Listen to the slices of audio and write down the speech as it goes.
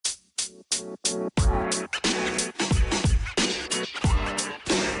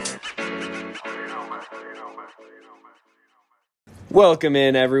Welcome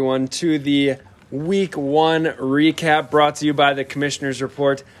in, everyone, to the Week 1 recap brought to you by the Commissioner's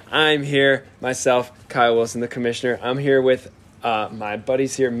Report. I'm here, myself, Kyle Wilson, the Commissioner. I'm here with my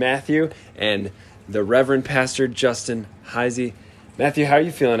buddies here, Matthew, and the Reverend Pastor Justin Heisey. Matthew, how are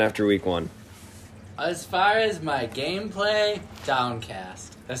you feeling after Week 1? As far as my gameplay, downcast.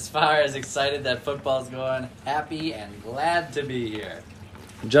 As far as excited that football's going, happy and glad to be here.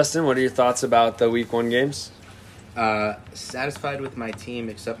 Justin, what are your thoughts about the Week 1 games? Satisfied with my team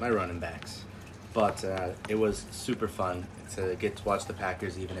except my running backs. But it was super fun to get to watch the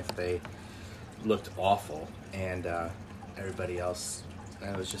Packers even if they looked awful. And everybody else,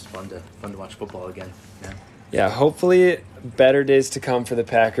 it was just fun to watch football again. Yeah, hopefully better days to come for the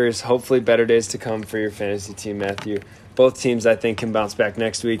Packers. Hopefully better days to come for your fantasy team, Matthew. Both teams, I think, can bounce back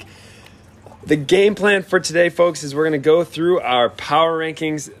next week. The game plan for today, folks, is we're going to go through our power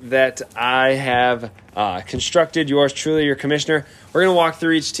rankings that I have constructed. Yours truly, your commissioner. We're going to walk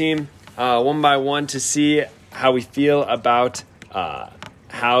through each team one by one to see how we feel about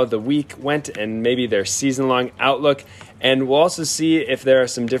how the week went and maybe their season-long outlook. And we'll also see if there are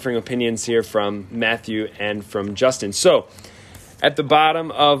some differing opinions here from Matthew and from Justin. So, at the bottom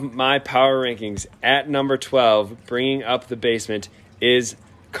of my power rankings, at number 12, bringing up the basement, is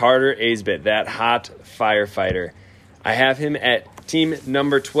Carter Asbit, that hot firefighter. I have him at team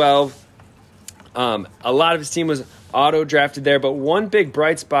number 12. A lot of his team was auto-drafted there, but one big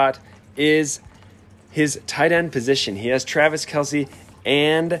bright spot is his tight end position. He has Travis Kelce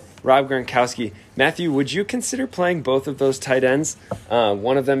and Rob Gronkowski. Matthew, would you consider playing both of those tight ends,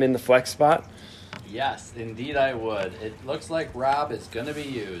 one of them in the flex spot? Yes, indeed I would. It looks like Rob is going to be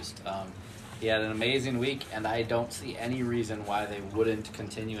used. He had an amazing week, and I don't see any reason why they wouldn't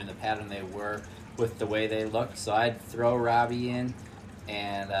continue in the pattern they were with the way they looked. So I'd throw Robbie in,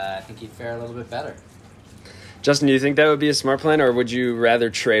 and I think he'd fare a little bit better. Justin, do you think that would be a smart plan, or would you rather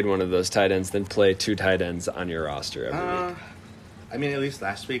trade one of those tight ends than play two tight ends on your roster every week? I mean, at least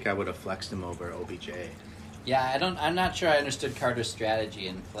last week I would have flexed him over OBJ. Yeah, I'm not sure I understood Carter's strategy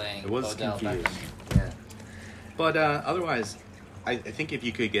in playing Odell Beckham. Yeah. But otherwise, I think if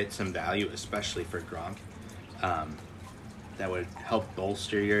you could get some value, especially for Gronk, that would help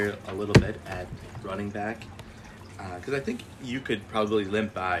bolster you a little bit at running back. Because I think you could probably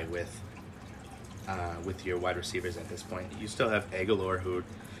limp by with your wide receivers at this point. You still have Aguilar, who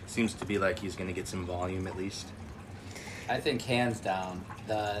seems to be like he's going to get some volume at least. I think hands down,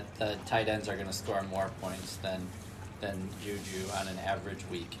 the tight ends are going to score more points than Juju on an average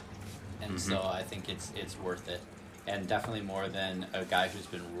week, and so I think it's worth it. And definitely more than a guy who's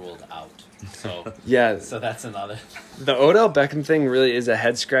been ruled out. So yeah. So that's another. The Odell Beckham thing really is a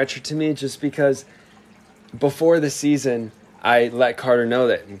head scratcher to me, just because before the season I let Carter know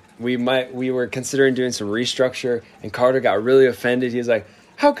that we were considering doing some restructure, and Carter got really offended. He was like,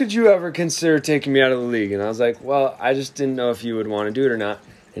 "How could you ever consider taking me out of the league?" And I was like, "Well, I just didn't know if you would want to do it or not."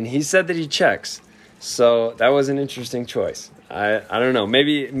 And he said that he checks, so that was an interesting choice. I don't know,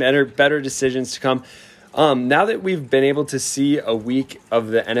 maybe better decisions to come. Now that we've been able to see a week of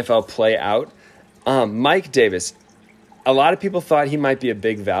the NFL play out, Mike Davis, a lot of people thought he might be a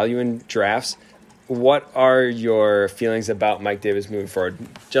big value in drafts. What are your feelings about Mike Davis moving forward?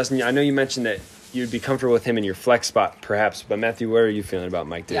 Justin, I know you mentioned that you'd be comfortable with him in your flex spot, perhaps, but Matthew, where are you feeling about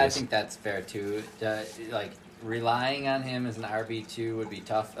Mike Davis? Yeah, I think that's fair too. Relying on him as an RB2 would be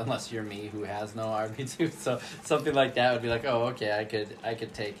tough unless you're me, who has no RB2. So something like that would be like, oh, okay, I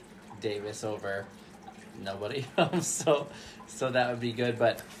could take Davis over nobody. So that would be good.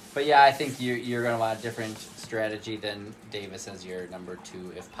 But yeah, I think you're going to want a different strategy than Davis as your number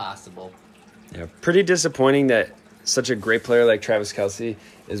 2 if possible. Yeah, pretty disappointing that such a great player like Travis Kelce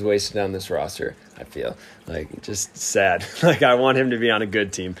is wasted on this roster, I feel. Like, just sad. Like, I want him to be on a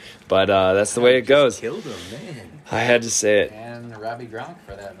good team. But that's the way it goes. Killed him, man. I had to say it. And Robbie Gronk,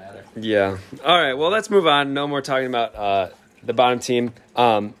 for that matter. Yeah. All right, well, let's move on. No more talking about the bottom team.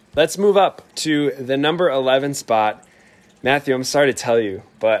 Let's move up to the number 11 spot. Matthew, I'm sorry to tell you,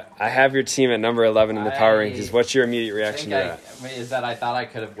 but I have your team at number 11 in the power rankings. What's your immediate reaction to that? Is that I thought I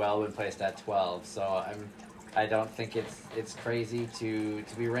could have well been placed at 12, so I don't think it's crazy to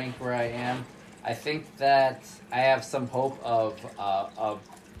be ranked where I am. I think that I have some hope of a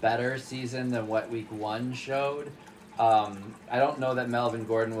better season than what Week 1 showed. I don't know that Melvin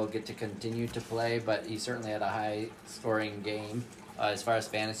Gordon will get to continue to play, but he certainly had a high-scoring game. As far as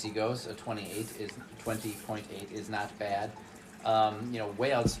fantasy goes, a 20.8 is not bad. way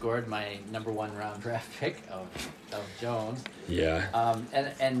outscored my number 1 round draft pick of Jones. Yeah.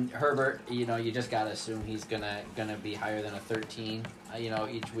 And Herbert, you just gotta assume he's gonna be higher than a 13,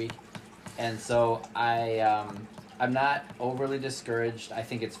 each week. And so I'm not overly discouraged. I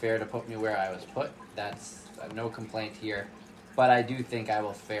think it's fair to put me where I was put. That's no complaint here. But I do think I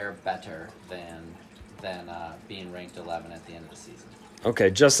will fare better than being ranked 11 at the end of the season.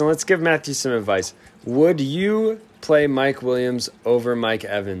 Okay, Justin, let's give Matthew some advice. Would you play Mike Williams over Mike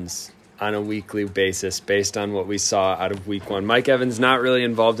Evans on a weekly basis based on what we saw out of week 1? Mike Evans not really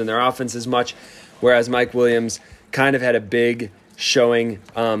involved in their offense as much, whereas Mike Williams kind of had a big showing.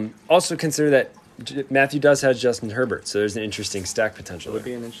 Also consider that Matthew does have Justin Herbert, so there's an interesting stack potential. It would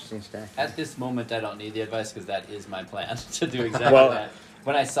be an interesting stack. At this moment, I don't need the advice because that is my plan to do exactly that.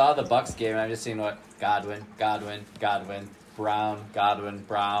 When I saw the Bucs game, I'm just seeing Godwin, Brown,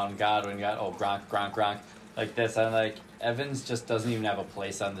 Gronk, like this. I'm like, Evans just doesn't even have a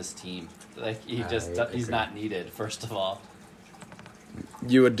place on this team. Like he's not needed. First of all,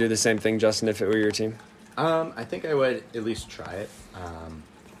 you would do the same thing, Justin, if it were your team? I think I would at least try it.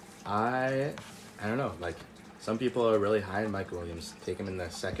 I don't know. Like, some people are really high on Mike Williams. Take him in the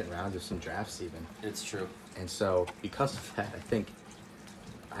second round of some drafts even. It's true. And so because of that, I think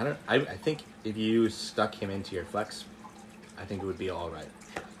if you stuck him into your flex, I think it would be all right.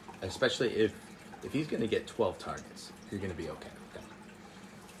 Especially if he's going to get 12 targets, you're going to be okay with that.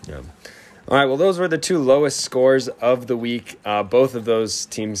 Yeah. All right, well, those were the 2 lowest scores of the week. Both of those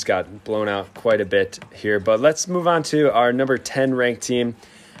teams got blown out quite a bit here. But let's move on to our number 10 ranked team.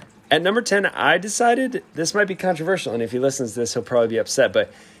 At number 10, I decided this might be controversial, and if he listens to this, he'll probably be upset,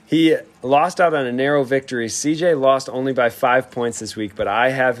 but he lost out on a narrow victory. CJ lost only by 5 points this week, but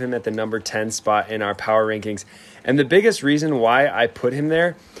I have him at the number 10 spot in our power rankings. And the biggest reason why I put him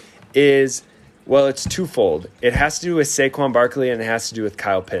there is, well, it's twofold. It has to do with Saquon Barkley, and it has to do with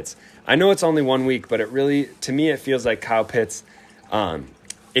Kyle Pitts. I know it's only 1 week, but to me, it feels like Kyle Pitts,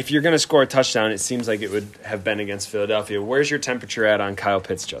 if you're going to score a touchdown, it seems like it would have been against Philadelphia. Where's your temperature at on Kyle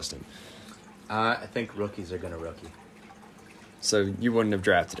Pitts, Justin? I think rookies are going to rookie. So you wouldn't have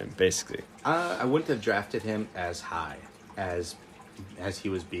drafted him, basically. I wouldn't have drafted him as high as he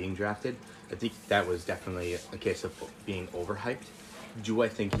was being drafted. I think that was definitely a case of being overhyped. Do I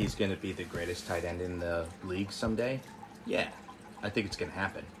think he's going to be the greatest tight end in the league someday? Yeah, I think it's going to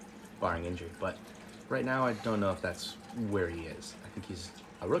happen, barring injury. But right now, I don't know if that's where he is. I think he's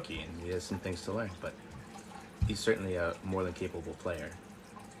a rookie, and he has some things to learn, but he's certainly a more than capable player.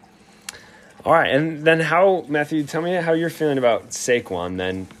 All right, and then Matthew, tell me how you're feeling about Saquon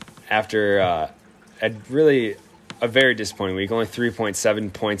then after a very disappointing week, only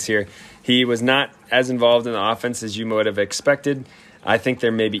 3.7 points here. He was not as involved in the offense as you would have expected. I think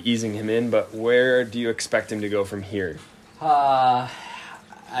they're maybe easing him in, but where do you expect him to go from here? I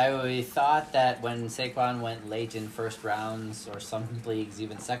thought that when Saquon went late in first rounds, or some leagues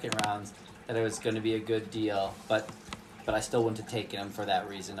even second rounds, that it was going to be a good deal. But I still wouldn't have taken him for that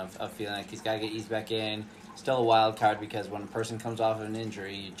reason of feeling like he's got to get eased back in. Still a wild card because when a person comes off of an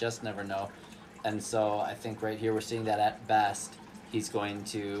injury, you just never know. And so I think right here we're seeing that at best he's going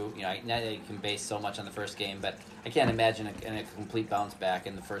to, now you can base so much on the first game, but I can't imagine a complete bounce back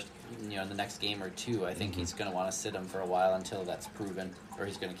in the first, in the next game or two. I think he's going to want to sit him for a while until that's proven, or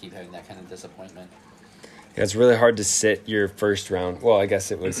he's going to keep having that kind of disappointment. Yeah, it's really hard to sit your first round. Well, I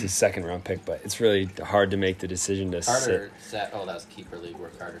guess it was his second round pick, but it's really hard to make the decision to Carter set. Oh, that was Keeper League where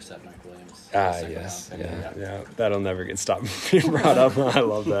Carter set Mike Williams. Yes. Yeah. That'll never get stopped being brought up. I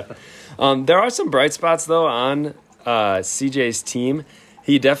love that. There are some bright spots, though, on CJ's team.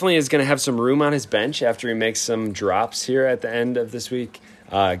 He definitely is going to have some room on his bench after he makes some drops here at the end of this week.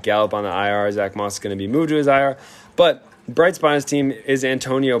 Gallup on the IR. Zach Moss is going to be moved to his IR. But bright spot on his team is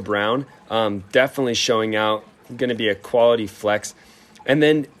Antonio Brown. Definitely showing out, going to be a quality flex. And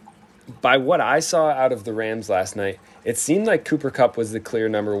then by what I saw out of the Rams last night, it seemed like Cooper Kupp was the clear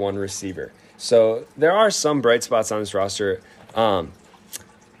number one receiver. So there are some bright spots on this roster.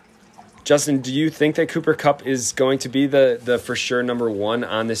 Justin, do you think that Cooper Kupp is going to be the for sure number one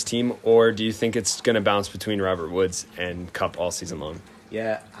on this team, or do you think it's going to bounce between Robert Woods and Kupp all season long?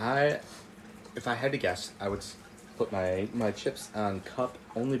 Yeah, if I had to guess, I would put my chips on Kupp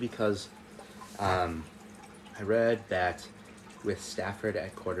only because I read that with Stafford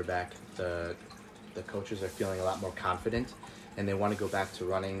at quarterback, the coaches are feeling a lot more confident, and they want to go back to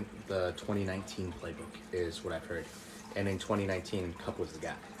running the 2019 playbook, is what I've heard. And in 2019, Kupp was the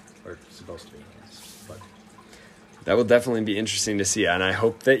guy, or supposed to be. But that will definitely be interesting to see, and I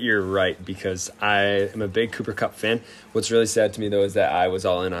hope that you're right because I am a big Cooper Kupp fan. What's really sad to me, though, is that I was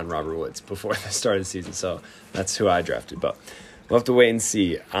all in on Robert Woods before the start of the season, so that's who I drafted. But we'll have to wait and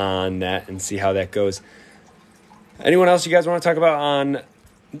see on that and see how that goes. Anyone else you guys want to talk about on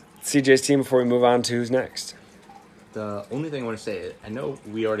CJ's team before we move on to who's next? The only thing I want to say, I know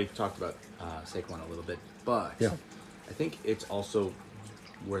we already talked about Saquon a little bit, but Yeah. I think it's also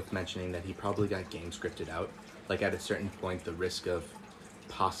worth mentioning that he probably got game scripted out. Like at a certain point, the risk of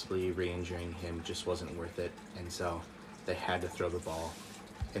possibly re-injuring him just wasn't worth it, and so they had to throw the ball.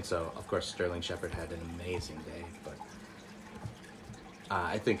 And so, of course, Sterling Shepard had an amazing day, but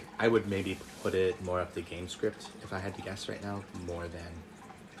I think I would maybe put it more up the game script if I had to guess right now, more than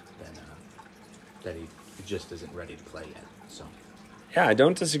that he just isn't ready to play yet. So. Yeah, I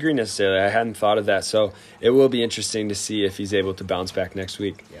don't disagree necessarily. I hadn't thought of that, so it will be interesting to see if he's able to bounce back next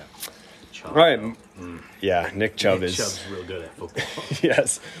week. Yeah. Chubb, All right. Yeah, Nick Chubb is... Chubb's real good at football.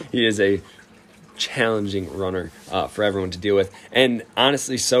 Yes, he is a challenging runner for everyone to deal with. And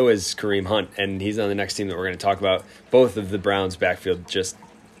honestly, so is Kareem Hunt, and he's on the next team that we're going to talk about. Both of the Browns' backfield just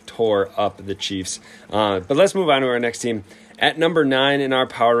tore up the Chiefs. But let's move on to our next team. At number 9 in our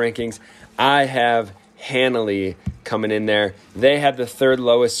power rankings, I have Hanley coming in there. They had the third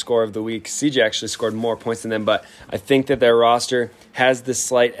lowest score of the week. CJ actually scored more points than them, but I think that their roster has the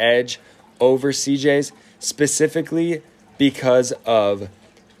slight edge over CJ's, specifically because of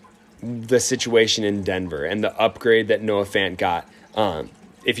the situation in Denver and the upgrade that Noah Fant got.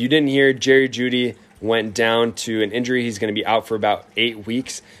 If you didn't hear, Jerry Jeudy went down to an injury. He's going to be out for about 8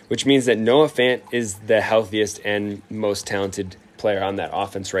 weeks, which means that Noah Fant is the healthiest and most talented player on that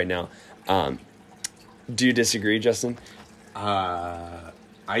offense right now. Do you disagree, Justin? I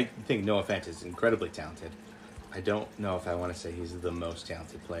think Noah Fant is incredibly talented. I don't know if I want to say he's the most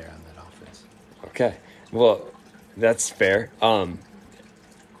talented player on that offense. Okay. Well, that's fair.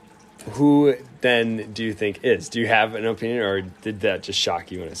 Who then do you think is? Do you have an opinion, or did that just shock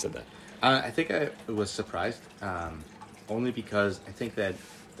you when I said that? I think I was surprised, only because I think that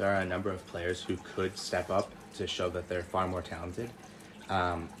there are a number of players who could step up to show that they're far more talented.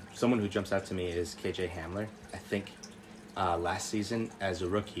 Someone who jumps out to me is KJ Hamler. I think last season, as a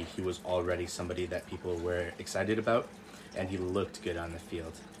rookie, he was already somebody that people were excited about, and he looked good on the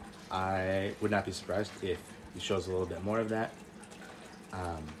field. I would not be surprised if he shows a little bit more of that.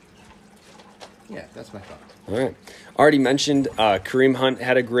 Yeah, that's my thought. All right. Already mentioned Kareem Hunt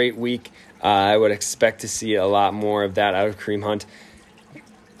had a great week. I would expect to see a lot more of that out of Kareem Hunt.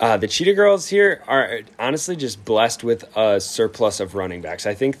 The Cheetah Girls here are honestly just blessed with a surplus of running backs.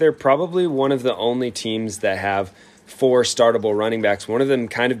 I think they're probably one of the only teams that have 4 startable running backs, one of them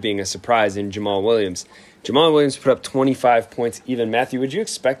kind of being a surprise in Jamal Williams. Jamal Williams put up 25 points even. Matthew, would you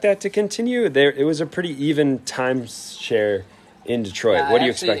expect that to continue? It was a pretty even time share in Detroit. Yeah, what are you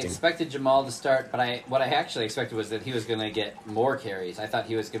expecting? expecting? I expected Jamal to start, but what I actually expected was that he was going to get more carries. I thought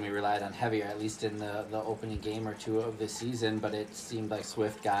he was going to be relied on heavier, at least in the opening game or two of the season, but it seemed like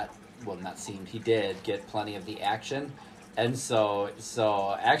Swift he did get plenty of the action. And so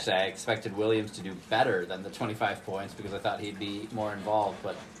actually I expected Williams to do better than the 25 points because I thought he'd be more involved,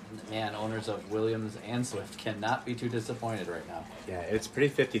 but man, owners of Williams and Swift cannot be too disappointed right now. Yeah, it's pretty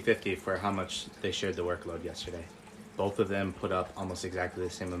 50-50 for how much they shared the workload yesterday. Both of them put up almost exactly the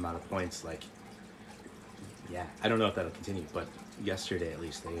same amount of points. Yeah, I don't know if that'll continue, but yesterday at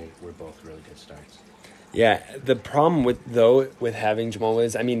least they were both really good starts. Yeah, the problem with having Jamal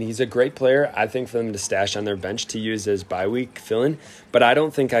Williams, I mean, he's a great player. I think for them to stash on their bench to use as bye week fill-in, but I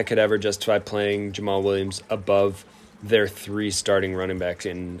don't think I could ever justify playing Jamal Williams above their 3 starting running backs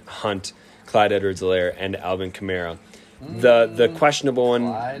in Hunt, Clyde Edwards-Helaire, and Alvin Kamara. The questionable one,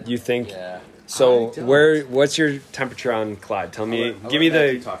 Clyde? you think? Yeah. So what's your temperature on Clyde? Tell me, give me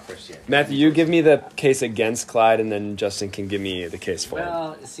the talk first, yeah. Matthew. You give me the case against Clyde, and then Justin can give me the case for him.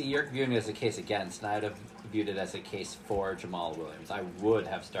 Well, see, you're viewing it as a case against, and I'd have viewed it as a case for Jamal Williams. I would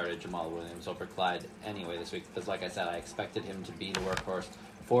have started Jamal Williams over Clyde anyway this week because, like I said, I expected him to be the workhorse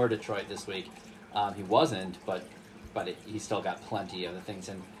for Detroit this week. He wasn't, but he still got plenty of the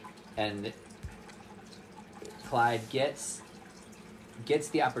things, and Clyde gets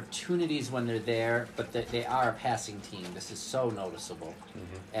the opportunities when they're there, but they are a passing team. This is so noticeable.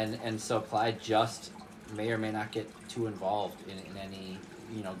 Mm-hmm. And so Clyde just may or may not get too involved in any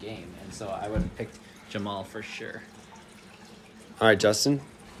game. And so I would have picked Jamal for sure. All right, Justin.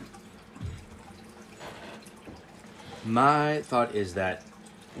 My thought is that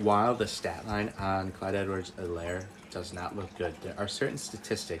while the stat line on Clyde Edwards-Helaire does not look good, there are certain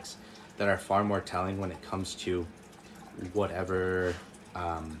statistics that are far more telling when it comes to whatever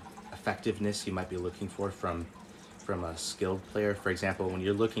effectiveness you might be looking for from a skilled player. For example, when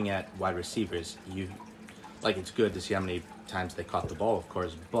you're looking at wide receivers, it's good to see how many times they caught the ball, of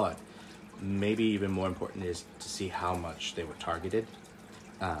course, but maybe even more important is to see how much they were targeted.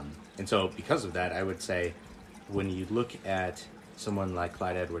 And so because of that, I would say when you look at someone like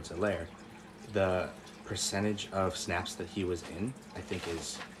Clyde Edwards-Helaire, the percentage of snaps that he was in, I think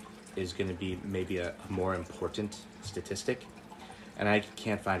is going to be maybe a more important statistic. And I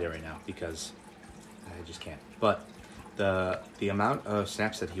can't find it right now because I just can't. But the amount of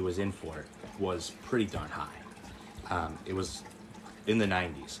snaps that he was in for was pretty darn high. It was in the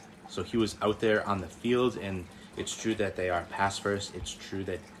 90s. So he was out there on the field, and it's true that they are pass first. It's true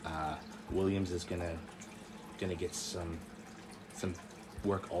that Williams is gonna get some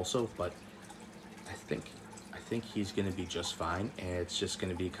work also, but I think he's gonna be just fine, and it's just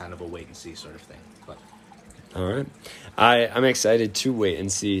gonna be kind of a wait and see sort of thing. But all right, I'm excited to wait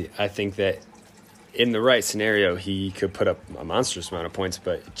and see. I think that in the right scenario, he could put up a monstrous amount of points,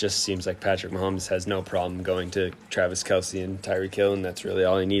 but it just seems like Patrick Mahomes has no problem going to Travis Kelce and Tyreek Hill, and that's really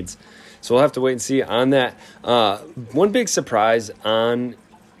all he needs. So we'll have to wait and see on that. One big surprise on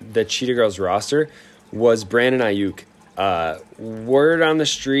the Cheetah Girls roster was Brandon Ayuk. Word on the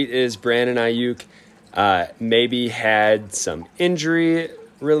street is Brandon Ayuk maybe had some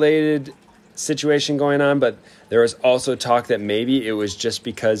injury-related situation going on, but there was also talk that maybe it was just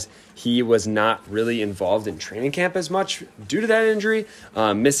because he was not really involved in training camp as much due to that injury,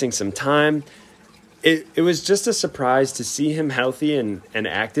 missing some time. It was just a surprise to see him healthy and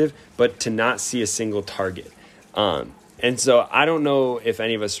active, but to not see a single target. And so I don't know if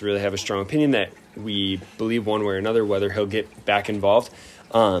any of us really have a strong opinion that we believe one way or another whether he'll get back involved.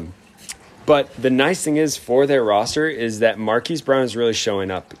 But the nice thing is for their roster is that Marquise Brown is really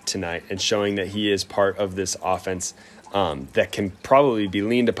showing up tonight and showing that he is part of this offense that can probably be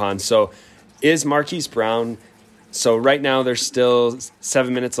leaned upon. So is Marquise Brown – so right now there's still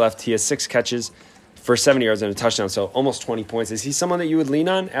 7 minutes left. He has 6 catches for 70 yards and a touchdown, so almost 20 points. Is he someone that you would lean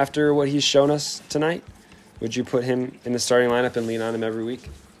on after what he's shown us tonight? Would you put him in the starting lineup and lean on him every week?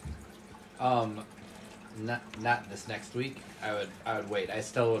 Not this next week. I would wait. I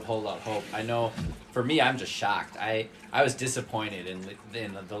still would hold out hope. I know, for me, I'm just shocked. I was disappointed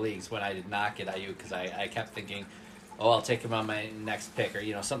in the leagues when I did not get Ayuk because I kept thinking, oh, I'll take him on my next pick or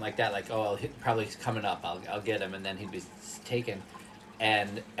something like that. Like, oh, probably he's coming up. I'll get him, and then he'd be taken.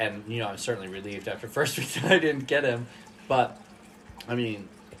 And I'm certainly relieved after first week that I didn't get him. But I mean,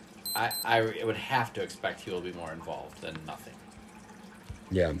 I would have to expect he will be more involved than nothing.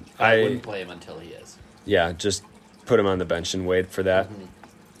 Yeah, I wouldn't play him until he is. Yeah, just put him on the bench and wait for that. Mm-hmm.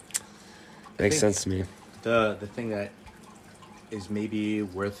 Makes sense to me. The thing that is maybe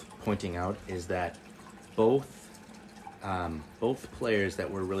worth pointing out is that both players that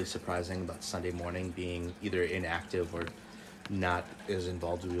were really surprising about Sunday morning being either inactive or not as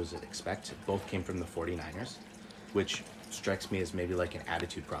involved as we would expect, both came from the 49ers, which strikes me as maybe like an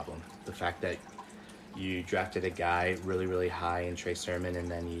attitude problem. The fact that you drafted a guy really, really high in Trey Sermon, and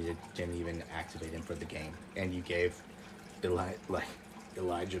then you didn't even activate him for the game. And you gave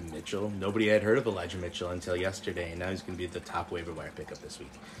Elijah Mitchell. Nobody had heard of Elijah Mitchell until yesterday, and now he's going to be the top waiver wire pickup this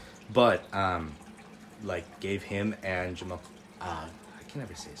week. But, gave him and Jamal... I can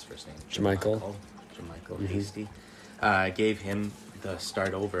never say his first name. Jermichael Hasty. Gave him the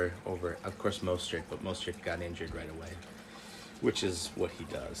start over, of course, Mostert, but Mostert got injured right away, which is what he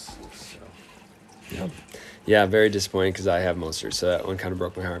does, so... Yeah, very disappointing because I have Mostert, so that one kind of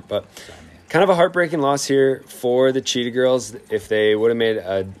broke my heart. But kind of a heartbreaking loss here for the Cheetah Girls. If they would have made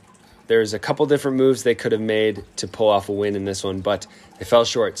there's a couple different moves they could have made to pull off a win in this one, but they fell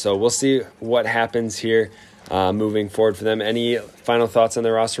short. So we'll see what happens here moving forward for them. Any final thoughts on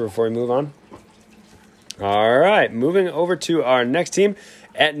the roster before we move on? All right, moving over to our next team.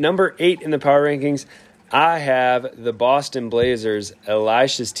 At number 8 in the power rankings, I have the Boston Blazers,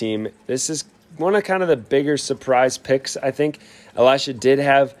 Elisha's team. This is one of kind of the bigger surprise picks, I think. Elisha did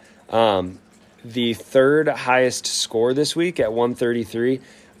have the third highest score this week at 133,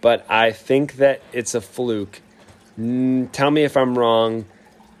 but I think that it's a fluke. Tell me if I'm wrong.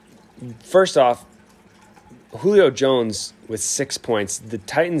 First off, Julio Jones with 6 points. The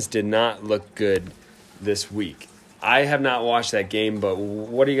Titans did not look good this week. I have not watched that game, but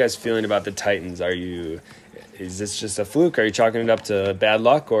what are you guys feeling about the Titans? Is this just a fluke? Are you chalking it up to bad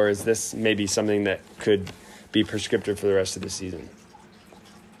luck, or is this maybe something that could be prescriptive for the rest of the season?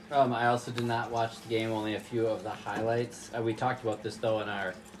 I also did not watch the game, only a few of the highlights. We talked about this, though, in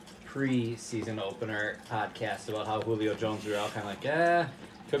our pre-season opener podcast about how Julio Jones, we were all kind of like,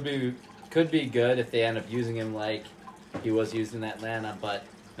 could be good if they end up using him like he was used in Atlanta, but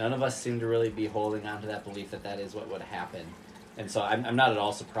none of us seem to really be holding on to that belief that is what would happen. And so I'm not at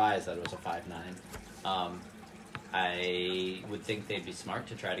all surprised that it was a 5-9. I would think they'd be smart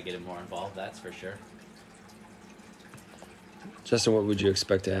to try to get him more involved. That's for sure. Justin, what would you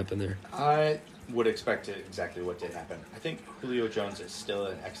expect to happen there? I would expect exactly what did happen. I think Julio Jones is still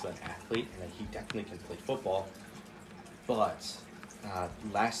an excellent athlete, and he definitely can play football. But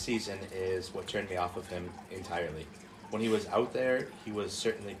last season is what turned me off of him entirely. When he was out there, he was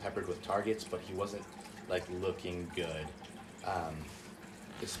certainly peppered with targets, but he wasn't looking good.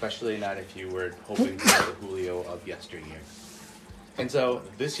 Especially not if you were hoping for the Julio of yesteryear. And so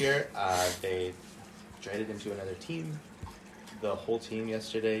this year, they traded him to another team. The whole team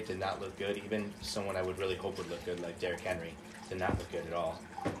yesterday did not look good. Even someone I would really hope would look good, like Derrick Henry, did not look good at all.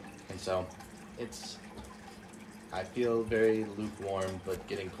 And so I feel very lukewarm, but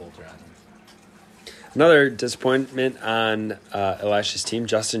getting colder on him. Another disappointment on Elisha's team,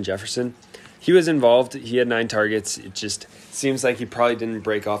 Justin Jefferson. He was involved. He had 9 targets. It just seems like he probably didn't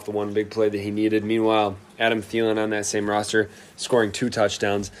break off the one big play that he needed. Meanwhile, Adam Thielen on that same roster scoring 2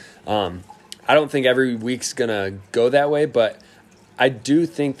 touchdowns. I don't think every week's going to go that way, but I do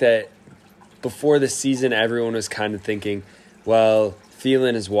think that before the season, everyone was kind of thinking, well,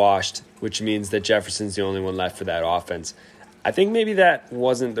 Thielen is washed, which means that Jefferson's the only one left for that offense. I think maybe that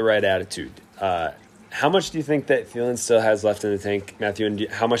wasn't the right attitude. How much do you think that Thielen still has left in the tank, Matthew? And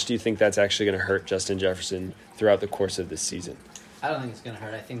how much do you think that's actually going to hurt Justin Jefferson throughout the course of this season? I don't think it's going to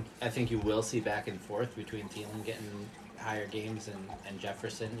hurt. I think you will see back and forth between Thielen getting higher games and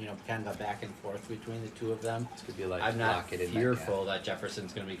Jefferson. Kind of a back and forth between the two of them. It's gonna be I'm not fearful that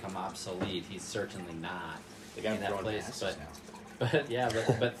Jefferson's going to become obsolete. He's certainly not in that place, but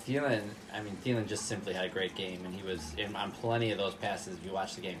Thielen just simply had a great game, and he was on plenty of those passes. If you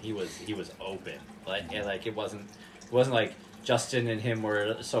watch the game, he was open. It wasn't like Justin and him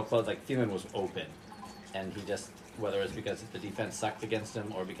were so close. Like Thielen was open, and he just, whether it was because the defense sucked against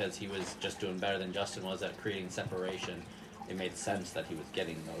him or because he was just doing better than Justin was at creating separation, it made sense that he was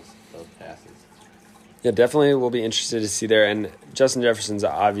getting those passes. Yeah, definitely will be interested to see there. And Justin Jefferson's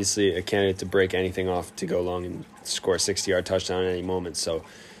obviously a candidate to break anything off to go long and score a 60-yard touchdown at any moment. So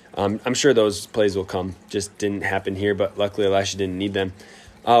I'm sure those plays will come. Just didn't happen here, but luckily Elisha didn't need them.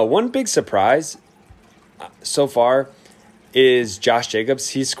 One big surprise so far is Josh Jacobs.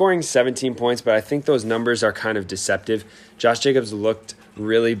 He's scoring 17 points, but I think those numbers are kind of deceptive. Josh Jacobs looked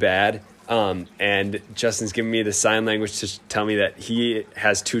really bad, and Justin's giving me the sign language to tell me that he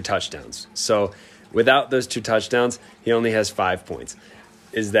has 2 touchdowns. So without those 2 touchdowns, he only has 5 points.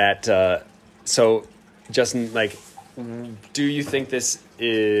 Is that so? Justin, do you think this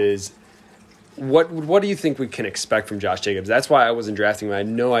is what do you think we can expect from Josh Jacobs? That's why I wasn't drafting him. I had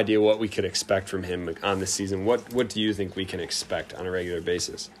no idea what we could expect from him on this season. What do you think we can expect on a regular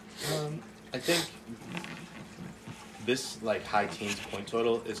basis? I think this high teens point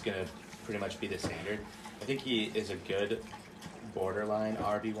total is going to pretty much be the standard. I think he is a good borderline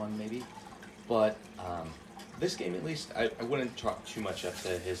RB1 maybe. But this game, at least, I wouldn't chalk too much up to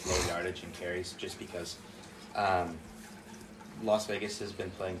his low yardage and carries just because Las Vegas has been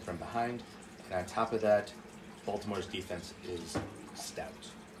playing from behind. And on top of that, Baltimore's defense is stout.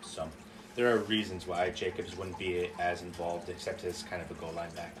 So there are reasons why Jacobs wouldn't be as involved except as kind of a goal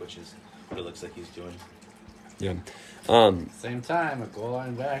line back, which is what it looks like he's doing. Yeah. Same time, a goal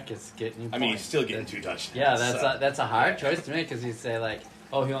line back is getting you points. He's still getting 2 touchdowns. Yeah, that's a hard choice to make because you say,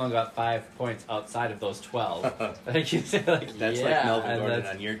 he only got 5 points outside of those 12. You say, that's like Melvin Gordon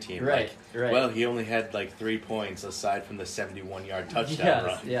on your team. Right. Well, he only had 3 points aside from the 71-yard touchdown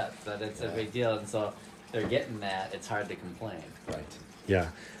run. Yes, but it's a big deal, and so they're getting that. It's hard to complain. Right.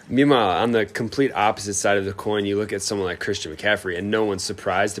 Yeah. Meanwhile, on the complete opposite side of the coin, you look at someone like Christian McCaffrey, and no one's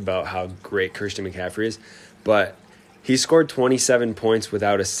surprised about how great Christian McCaffrey is, but he scored 27 points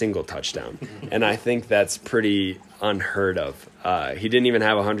without a single touchdown, and I think that's pretty unheard of. He didn't even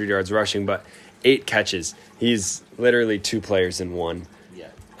have 100 yards rushing, but 8 catches. He's literally 2 players in one. Yeah.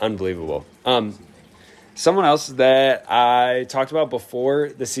 Unbelievable. Someone else that I talked about before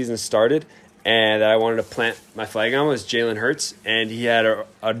the season started and that I wanted to plant my flag on was Jalen Hurts, and he had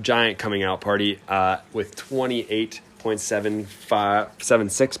a giant coming out party with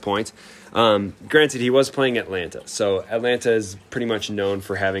 28.76 points. Granted, he was playing Atlanta, so Atlanta is pretty much known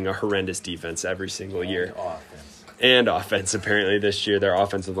for having a horrendous defense every single year. And offense, apparently, this year. Their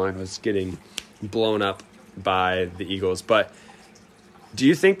offensive line was getting blown up by the Eagles. But do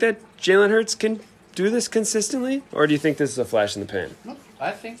you think that Jalen Hurts can do this consistently, or do you think this is a flash in the pan? No,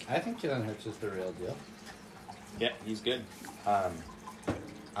 I think Jalen Hurts is the real deal. Yeah, he's good. I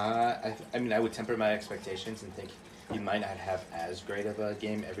would temper my expectations and think he might not have as great of a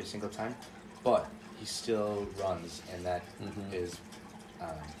game every single time, but he still runs, and that is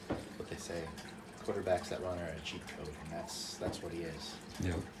what they say. quarterbacks that run are a cheat code, and that's what he is.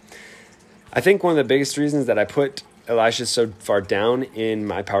 Yeah. I think one of the biggest reasons that I put Elisha so far down in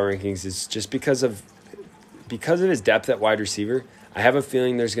my power rankings is just because of his depth at wide receiver. I have a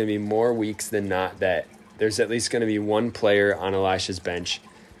feeling there's going to be more weeks than not that there's at least going to be one player on Elisha's bench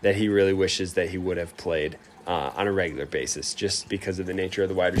that he really wishes that he would have played on a regular basis, just because of the nature of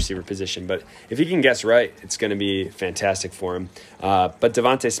the wide receiver position. But if he can guess right, it's going to be fantastic for him. But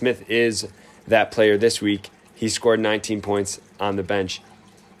Devontae Smith is that player this week. He scored 19 points on the bench.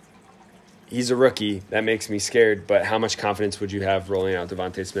 He's a rookie. That makes me scared. But how much confidence would you have rolling out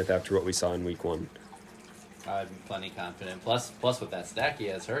Devontae Smith after what we saw in week 1? I'm plenty confident. Plus with that stack, he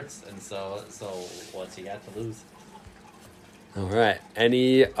has Hurts, and so what's he got to lose? All right.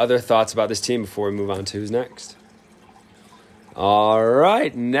 Any other thoughts about this team before we move on to who's next? All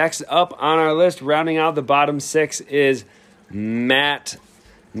right. Next up on our list, rounding out the bottom 6, is Matt.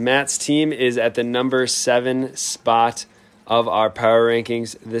 Matt's team is at the number 7 spot of our power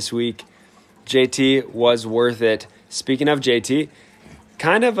rankings this week. JT was worth it. Speaking of JT,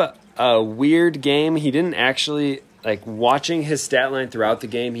 kind of a weird game. He didn't actually, watching his stat line throughout the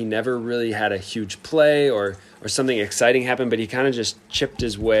game, he never really had a huge play or something exciting happen, but he kind of just chipped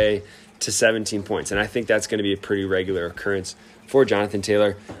his way to 17 points. And I think that's going to be a pretty regular occurrence for Jonathan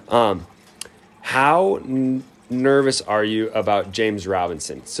Taylor. How nervous are you about James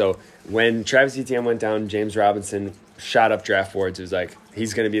Robinson? So when Travis Etienne went down, James Robinson shot up draft boards. It was like,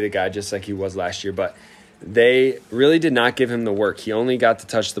 he's going to be the guy just like he was last year. But they really did not give him the work. He only got to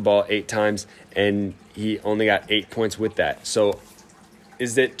touch the ball 8 times, and he only got 8 points with that. So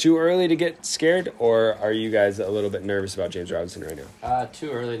is it too early to get scared, or are you guys a little bit nervous about James Robinson right now?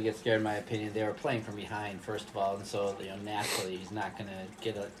 Too early to get scared, in my opinion. They were playing from behind, first of all, and so naturally he's not going to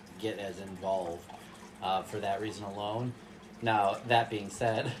get as involved for that reason alone. Now, that being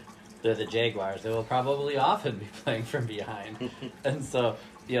said, they're the Jaguars. They will probably often be playing from behind, and so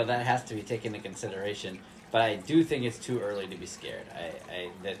that has to be taken into consideration. But I do think it's too early to be scared.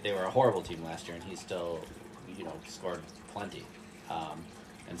 That they were a horrible team last year, and he still, scored plenty.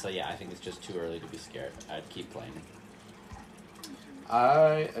 And so, I think it's just too early to be scared. I'd keep playing.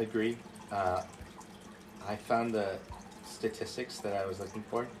 I agree. I found the statistics that I was looking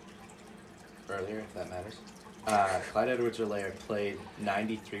for earlier, if that matters. Clyde Edwards-Helaire played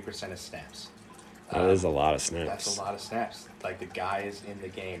 93% of snaps. That is a lot of snaps. That's a lot of snaps. The guy is in the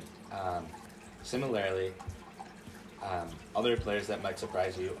game. Similarly, other players that might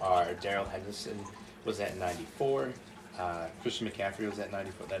surprise you are Darrell Henderson was at 94. Christian McCaffrey was at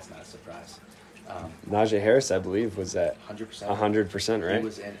 94. That's not a surprise. Najee Harris, I believe, was at 100%. 100%, right? He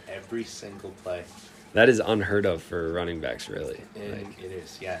was in every single play. That is unheard of for running backs, really. It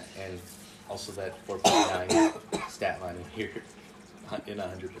is, yeah. And also that 4.9 stat line here in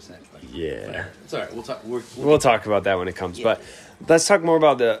 100%. Yeah. Whatever. It's all right. We'll talk. We'll talk about that when it comes. Yeah. But let's talk more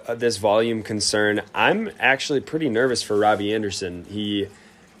about this volume concern. I'm actually pretty nervous for Robbie Anderson. He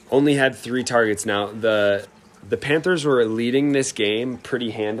only had 3 targets. Now, the Panthers were leading this game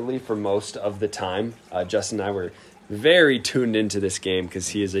pretty handily for most of the time. Justin and I were very tuned into this game because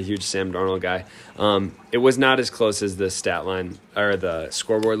he is a huge Sam Darnold guy. It was not as close as the stat line or the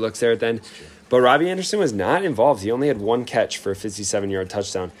scoreboard looks there at the end. But Robbie Anderson was not involved. He only had 1 catch for a 57-yard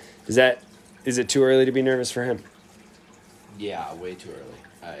touchdown. Is it too early to be nervous for him? Yeah, way too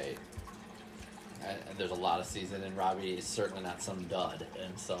early. There's a lot of season, and Robbie is certainly not some dud,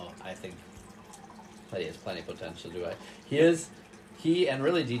 and so I think he has plenty of potential. He and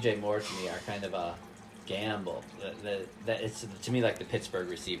really DJ Moore to me are kind of a gamble. That it's to me like the Pittsburgh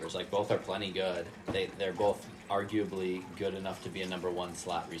receivers. Both are plenty good. They're both arguably good enough to be a number 1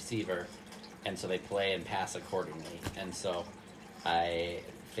 slot receiver, and so they play and pass accordingly. And so I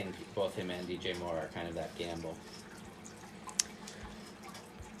think both him and DJ Moore are kind of that gamble.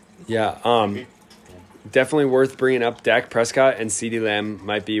 Yeah. Definitely worth bringing up. Dak Prescott and CeeDee Lamb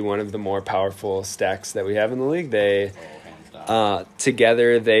might be one of the more powerful stacks that we have in the league. They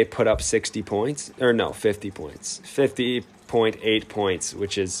together they put up 50 points. 50.8 points,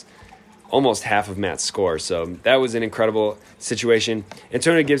 which is almost half of Matt's score. So that was an incredible situation.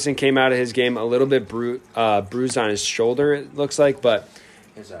 Antonio Gibson came out of his game a little bit bruised on his shoulder, it looks like, but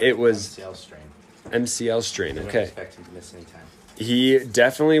it was MCL strain. Okay. Don't expect him to miss any time. He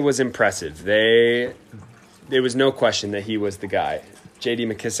definitely was impressive. There was no question that he was the guy. J.D.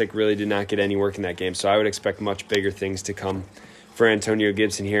 McKissick really did not get any work in that game, so I would expect much bigger things to come for Antonio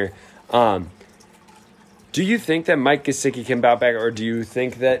Gibson here. Do you think that Mike Gesicki can bounce back, or do you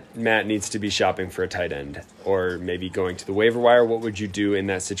think that Matt needs to be shopping for a tight end or maybe going to the waiver wire? What would you do in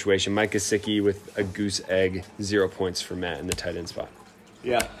that situation? Mike Gesicki with a goose egg, 0 points for Matt in the tight end spot.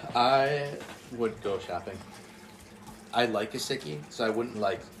 Yeah, I would go shopping, I like Gesicki, so I wouldn't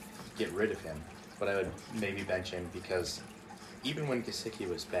get rid of him, but I would maybe bench him because even when Gesicki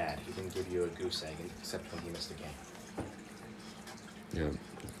was bad, he didn't give you a goose egg except when he missed a game. Yeah,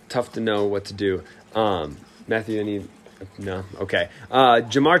 tough to know what to do. Matthew, any? No, okay.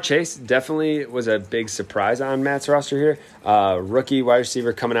 Jamar Chase definitely was a big surprise on Matt's roster here. Rookie wide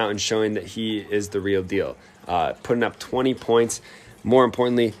receiver coming out and showing that he is the real deal. Putting up 20 points. More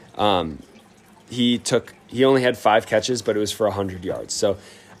importantly, he only had 5 catches, but it was for 100 yards. So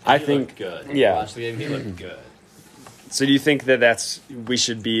I think good. Yeah. Watch the game. He looked good. So do you think that we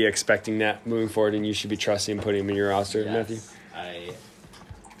should be expecting that moving forward, and you should be trusting and putting him in your roster, Yes. Matthew?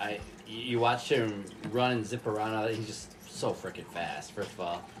 You watched him run and zip around. He's just so freaking fast. First of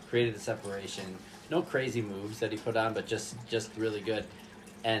all, created the separation. No crazy moves that he put on, but just really good.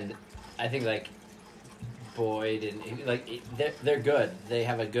 And I think Boyd and they're good. They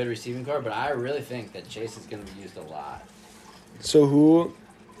have a good receiving core, but I really think that Chase is going to be used a lot. So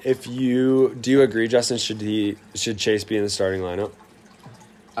do you agree, Justin? Should Chase be in the starting lineup?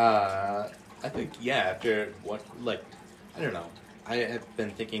 I think after I don't know. I have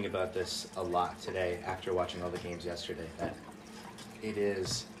been thinking about this a lot today after watching all the games yesterday. That it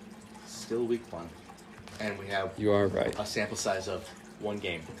is still week 1, and we have You are right. a sample size of 1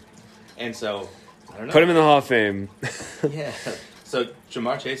 game, and so I don't know. Put him in the Hall of Fame. Yeah. So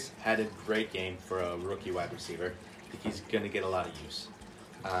Jamar Chase had a great game for a rookie wide receiver. I think he's going to get a lot of use,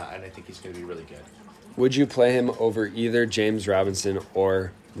 and I think he's going to be really good. Would you play him over either James Robinson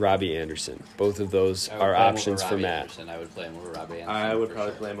or Robbie Anderson? Both of those I would are play him options over for Robbie Matt. Anderson. I would play him over Robbie Anderson. I would for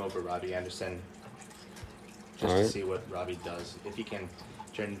probably sure. play him over Robbie Anderson just All to right. see what Robbie does. If he can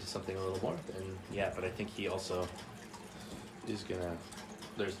turn into something a little more, then but I think he also is going to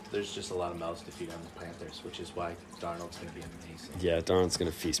 – there's just a lot of mouths to feed on the Panthers, which is why Darnold's going to be amazing. Yeah, Darnold's going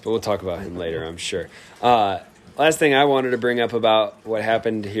to feast, but we'll talk about him later, I'm sure. Last thing I wanted to bring up about what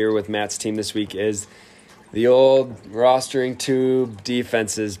happened here with Matt's team this week is the old rostering tube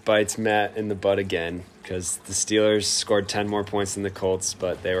defenses bites Matt in the butt again because the Steelers scored 10 more points than the Colts,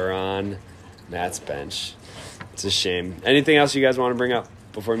 but they were on Matt's bench. It's a shame. Anything else you guys want to bring up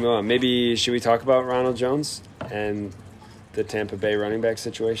before we move on? Maybe should we talk about Ronald Jones and the Tampa Bay running back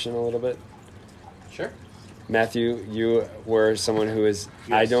situation a little bit? Sure. Matthew, you were someone who is –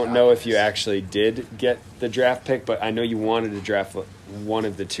 Yes, I don't know if you actually did get the draft pick, but I know you wanted to draft one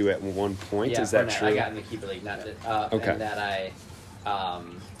of the two at one point. Yeah, Is that Fournette. true? I got in the keeper league, Okay. and that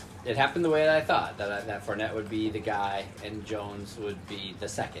it happened the way that I thought, that Fournette would be the guy and Jones would be the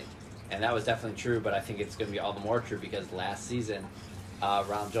second. And that was definitely true, but I think it's going to be all the more true because last season,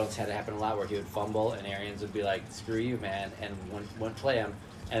 Ronald Jones had it happen a lot where he would fumble and Arians would be like, screw you, man, and wouldn't play him.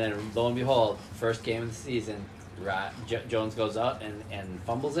 And then, lo and behold, first game of the season, Jones goes out and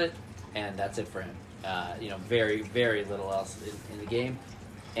fumbles it, and that's it for him. Very, very little else in the game.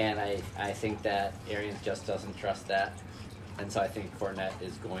 And I think that Arians just doesn't trust that. And so I think Fournette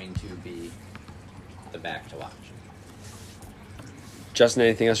is going to be the back to watch. Justin,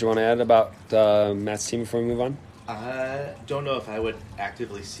 anything else you want to add about Matt's team before we move on? I don't know if I would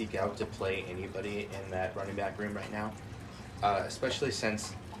actively seek out to play anybody in that running back room right now, especially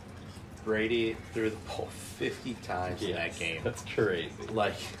since Brady threw the ball 50 times in that game. That's crazy.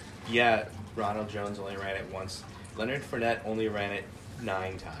 Ronald Jones only ran it once. Leonard Fournette only ran it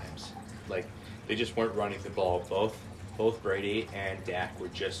 9 times. They just weren't running the ball. Both Brady and Dak were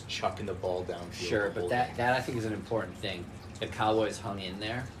just chucking the ball downfield. Sure, but that I think is an important thing. The Cowboys hung in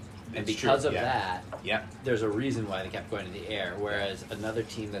there. And It's because true, of that, yeah. there's a reason why they kept going to the air. Whereas another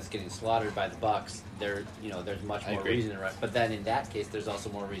team that's getting slaughtered by the Bucs, there's much I more agree. reason to run. But then in that case, there's also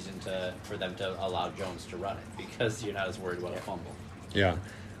more reason for them to allow Jones to run it because you're not as worried about a fumble. Yeah.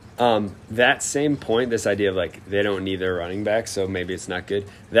 That same point, this idea of they don't need their running back, so maybe it's not good.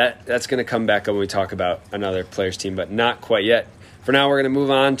 That's going to come back up when we talk about another player's team, but not quite yet. For now, we're going to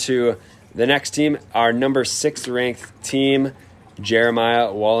move on to the next team, our number 6 ranked team, Jeremiah,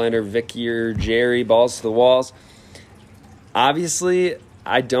 Wallander, Vicky, Jerry, balls to the walls. Obviously,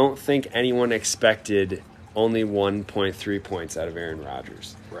 I don't think anyone expected only 1.3 points out of Aaron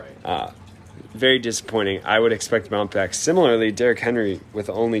Rodgers. Right. Very disappointing. I would expect to bounce back. Similarly, Derrick Henry with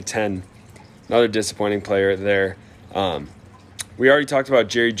only 10. Another disappointing player there. We already talked about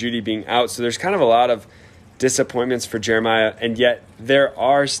Jerry Jeudy being out, so there's kind of a lot of disappointments for Jeremiah, and yet there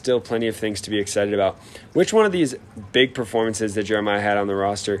are still plenty of things to be excited about. Which one of these big performances that Jeremiah had on the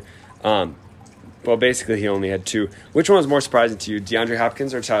roster, well, basically he only had 2. Which one was more surprising to you, DeAndre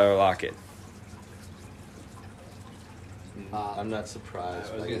Hopkins or Tyler Lockett? I'm not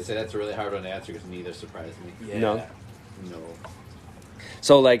surprised. I was going to say that's a really hard one to answer because neither surprised me. Yeah. No. No.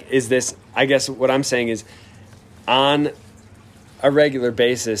 So, like, is this – I guess what I'm saying is on a regular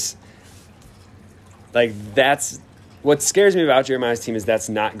basis, like, that's – what scares me about Jeremiah's team is that's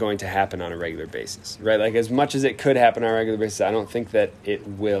not going to happen on a regular basis, right? Like, as much as it could happen on a regular basis, I don't think that it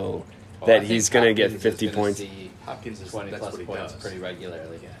will – that he's going to get 50 points. Hopkins is 20 that's plus what he points does. pretty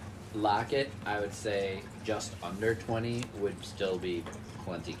regularly. Yeah. Lockett, I would say just under 20 would still be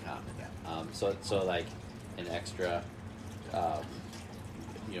plenty common. Yeah. So like an extra,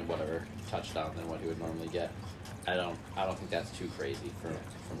 whatever touchdown than what he would normally get. I don't think that's too crazy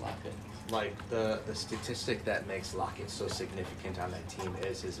from Lockett. Like the statistic that makes Lockett so significant on that team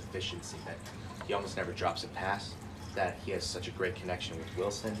is his efficiency. That he almost never drops a pass. That he has such a great connection with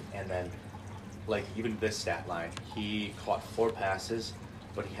Wilson, and then like even this stat line, he caught 4 passes,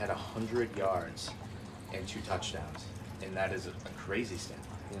 but he had 100 yards and 2 touchdowns, and that is a crazy stat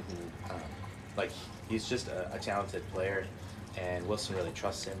line. Mm-hmm. Like he's just a talented player, and Wilson really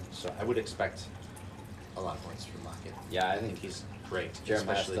trusts him. So I would expect a lot of points from Lockett. Yeah, I think he's great.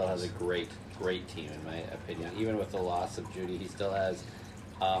 Jeremiah especially still has a great team in my opinion. Yeah. Even with the loss of Judy, he still has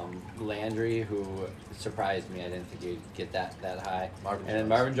Landry, who surprised me. I didn't think he'd get that high.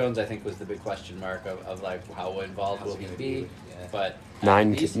 Marvin Jones, I think, was the big question mark of like how involved will he be? Yeah. But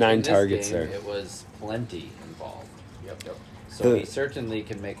Nine in this targets game, there. It was plenty involved. Yep. So he certainly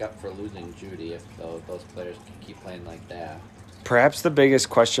can make up for losing Judy if those players can keep playing like that. Perhaps the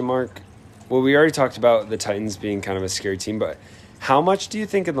biggest question mark, well, we already talked about the Titans being kind of a scary team, but how much do you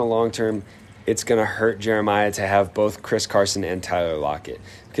think in the long term it's going to hurt Jeremiah to have both Chris Carson and Tyler Lockett?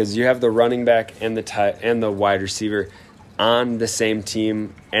 Because you have the running back and the wide receiver on the same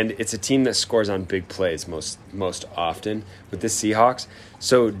team, and it's a team that scores on big plays most often with the Seahawks.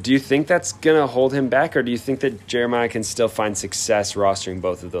 So do you think that's going to hold him back, or do you think that Jeremiah can still find success rostering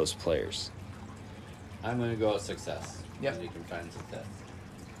both of those players? I'm going to go with success. Yep. You can find success.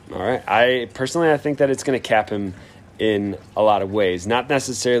 All right. I think that it's going to cap him in a lot of ways. Not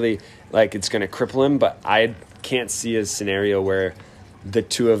necessarily like it's going to cripple him, but I can't see a scenario where the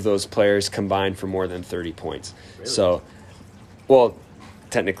two of those players combine for more than 30 points. Really? So, well,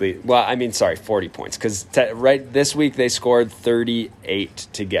 technically, 40 points. Because right this week they scored 38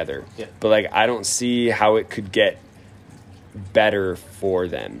 together. Yeah. But, like, I don't see how it could get better for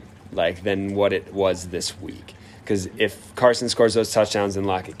them, like, than what it was this week. Because if Carson scores those touchdowns, then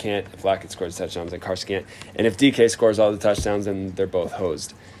Lockett can't. If Lockett scores touchdowns, then Carson can't. And if DK scores all the touchdowns, then they're both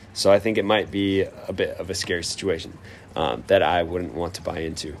hosed. So I think it might be a bit of a scary situation that I wouldn't want to buy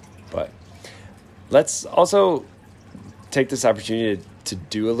into. But let's also take this opportunity to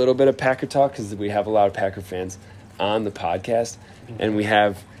do a little bit of Packer talk, because we have a lot of Packer fans on the podcast. And we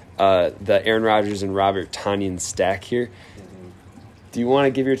have the Aaron Rodgers and Robert Tonyan stack here. Do you want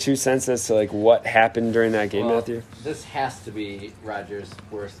to give your 2 cents as to like what happened during that game, Matthew? This has to be Rodgers'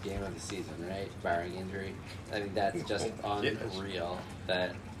 worst game of the season, right? Barring injury. I think that's just unreal.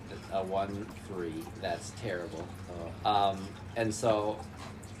 That a 1-3, that's terrible. And so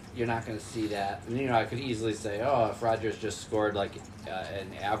you're not going to see that. And, I could easily say, if Rodgers just scored like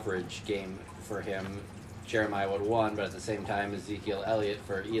an average game for him, Jeremiah would have won. But at the same time, Ezekiel Elliott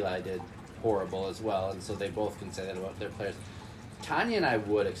for Eli did horrible as well. And so they both can say that about their players. Tanya and I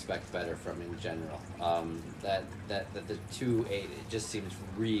would expect better from in general. That the 2-8, it just seems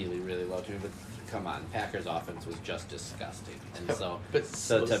really, really low to me. But come on, Packers offense was just disgusting, and so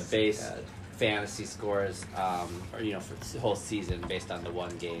to base fantasy scores, for the whole season based on the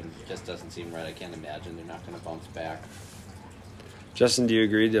one game, just doesn't seem right. I can't imagine they're not going to bounce back. Justin, do you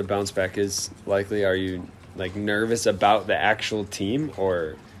agree that bounce back is likely? Are you like nervous about the actual team,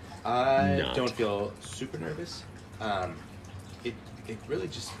 or I not? Don't feel super nervous. It really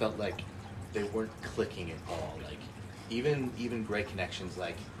just felt like they weren't clicking at all. Like even great connections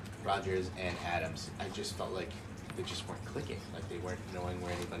like Rodgers and Adams, I just felt like they just weren't clicking. Like they weren't knowing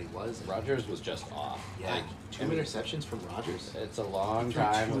where anybody was. Rodgers was just off. Yeah, Like, 2 interceptions from Rodgers. It's a long He threw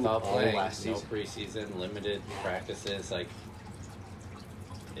time 2 without all playing. last No season. preseason, limited practices. I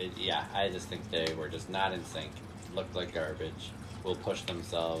just think they were just not in sync. Looked like garbage. Will push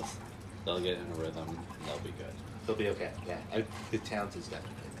themselves. They'll get in a rhythm. And they'll be good. They'll be okay. Yeah, the talent is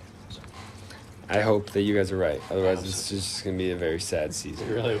definitely there. So. I hope that you guys are right. Otherwise, it's just going to be a very sad season.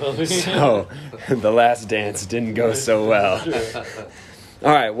 It really will be. So, the last dance didn't go so well.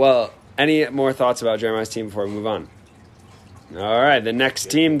 All right, well, any more thoughts about Jeremiah's team before we move on? All right, the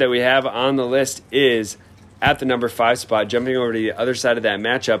next team that we have on the list is at the number 5 spot. Jumping over to the other side of that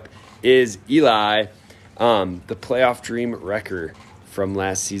matchup is Eli, the playoff dream wrecker from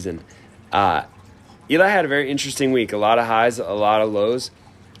last season. Eli had a very interesting week. A lot of highs, a lot of lows.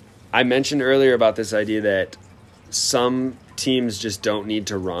 I mentioned earlier about this idea that some teams just don't need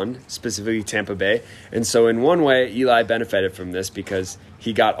to run, specifically Tampa Bay. And so in one way, Eli benefited from this because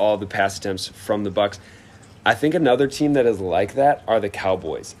he got all the pass attempts from the Bucs. I think another team that is like that are the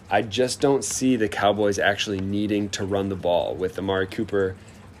Cowboys. I just don't see the Cowboys actually needing to run the ball with Amari Cooper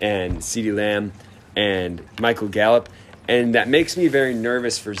and CeeDee Lamb and Michael Gallup. And that makes me very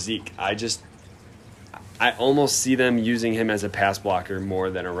nervous for Zeke. I almost see them using him as a pass blocker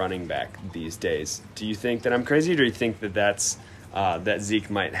more than a running back these days. Do you think that I'm crazy, or do you think that that Zeke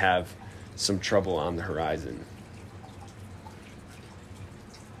might have some trouble on the horizon?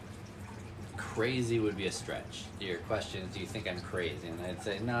 Crazy would be a stretch. Your question is, do you think I'm crazy? And I'd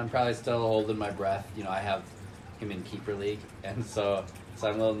say, no, I'm probably still holding my breath. I have him in keeper league, and so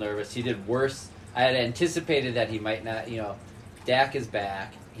I'm a little nervous. He did worse. I had anticipated that he might not. Dak is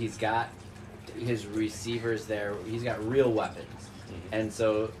back. He's got his receivers there. He's got real weapons, and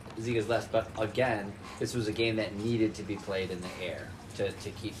so Zeke is less. But again, this was a game that needed to be played in the air to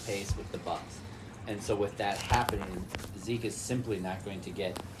keep pace with the Bucs, and so with that happening, Zeke is simply not going to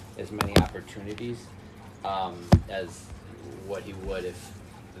get as many opportunities as what he would if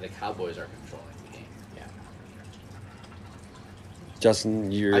the Cowboys are controlling the game. Yeah.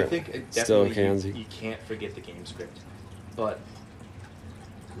 Justin, you're I think still okay on Zeke? You can't forget the game script. But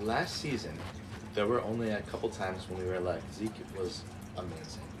last season, there were only a couple times when we were like, Zeke was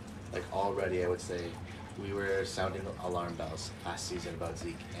amazing. Like already, I would say, we were sounding alarm bells last season about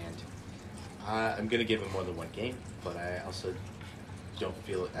Zeke. And I'm going to give him more than one game, but I also don't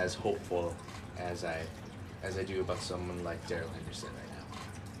feel as hopeful as I do about someone like Darrell Henderson right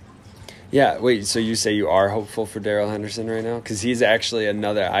now. Yeah, wait, so you say you are hopeful for Darrell Henderson right now? Because he's actually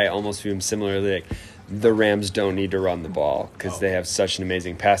another, I almost view him similarly, like the Rams don't need to run the ball because they have such an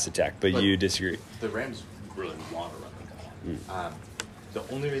amazing pass attack, but you disagree. The Rams really want to run the ball.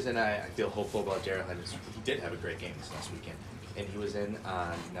 The only reason I feel hopeful about Darrell Henderson, he did have a great game this last weekend, and he was in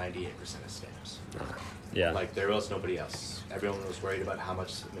on 98% of snaps. Yeah. Like, there was nobody else. Everyone was worried about how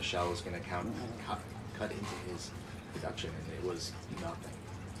much Michelle was going to cut into his production, and it was nothing.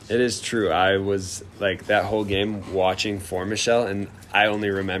 It is true. I was, like, that whole game watching for Michelle, and I only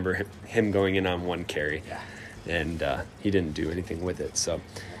remember him going in on one carry. Yeah. And he didn't do anything with it. So,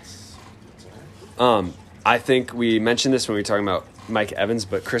 That's all right. I think we mentioned this when we were talking about Mike Evans,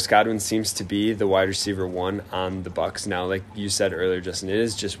 but Chris Godwin seems to be the wide receiver one on the Bucs now. Like you said earlier, Justin, it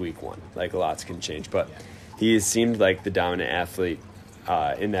is just week one. Like, lots can change, but he seemed like the dominant athlete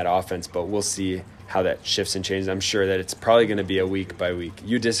in that offense. But we'll see how that shifts and changes. I'm sure that it's probably going to be a week by week.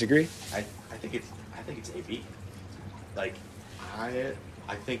 You disagree? I think it's AB. Like, I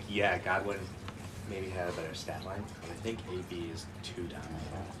think Godwin maybe had a better stat line, but I think AB is too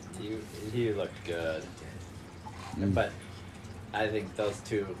dominant. He looked good, but I think those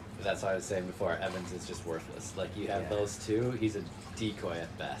two. That's what I was saying before. Evans is just worthless. Like, you have those two, he's a decoy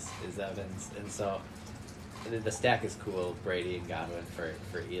at best. Is Evans, and so the stack is cool. Brady and Godwin for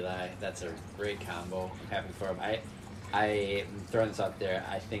Eli. That's a great combo. I'm happy for him. I'm throwing this out there.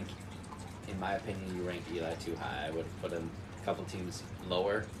 I think, in my opinion, you ranked Eli too high. I would put him a couple teams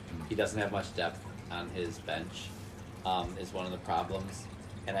lower. He doesn't have much depth on his bench. Is one of the problems,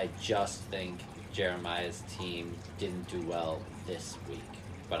 and I just think Jeremiah's team didn't do well this week.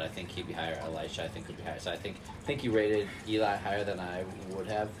 But I think he'd be higher. Elisha, I think, would be higher. So I think you rated Eli higher than I would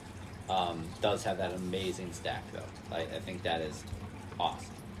have. Does have that amazing stack, though. I think that is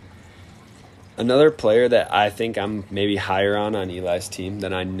awesome. Another player that I think I'm maybe higher on Eli's team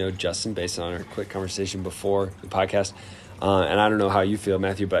than I know Justin, based on our quick conversation before the podcast, and I don't know how you feel,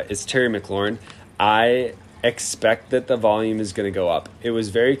 Matthew, but it's Terry McLaurin. I expect that the volume is going to go up. It was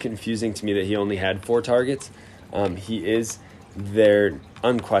very confusing to me that he only had 4 targets. He is their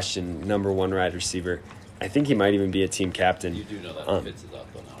unquestioned number one wide receiver. I think he might even be a team captain. You do know that Fitz is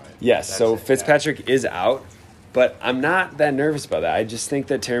up, though, now, right? Yes, That's so it, Fitzpatrick is out, but I'm not that nervous about that. I just think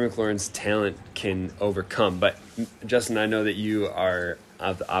that Terry McLaurin's talent can overcome. But, Justin, I know that you are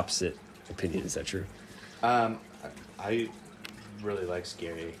of the opposite opinion. Is that true? I really like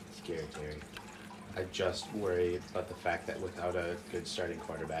scary Terry. I just worry about the fact that without a good starting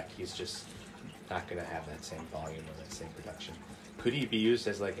quarterback, he's just not going to have that same volume or that same production. Could he be used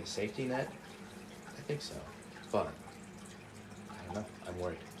as like a safety net? I think so, but I don't know. I'm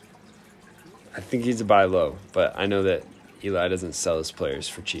worried. I think he's a buy low, but I know that Eli doesn't sell his players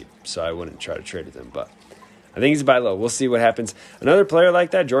for cheap, so I wouldn't try to trade with him. But I think he's a buy low. We'll see what happens. Another player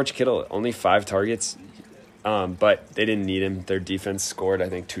like that, George Kittle, only 5 targets, but they didn't need him. Their defense scored, I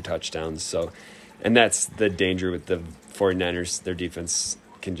think, 2 touchdowns. So, and that's the danger with the 49ers. Their defense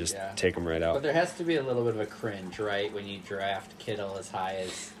can just take them right out. But there has to be a little bit of a cringe, right, when you draft Kittle as high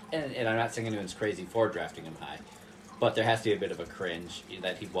as, and I'm not saying anyone's crazy for drafting him high, But there has to be a bit of a cringe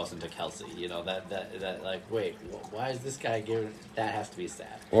that he wasn't a Kelsey. That like, wait, why is this guy giving? That has to be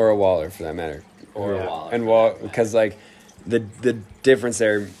sad. Or a Waller, for that matter. Or a Waller. And because like the difference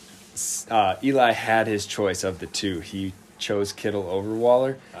there, Eli had his choice of the two. He chose Kittle over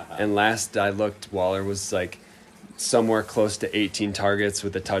Waller, and last I looked, Waller was like somewhere close to 18 targets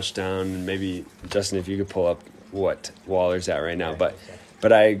with a touchdown. Maybe Justin, if you could pull up what Waller's at right now, but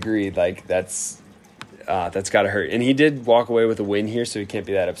I agree, like that's got to hurt. And he did walk away with a win here, so he can't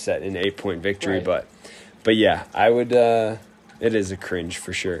be that upset in an 8-point victory. Right. But yeah, I would. It is a cringe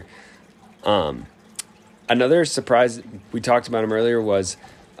for sure. Another surprise we talked about him earlier was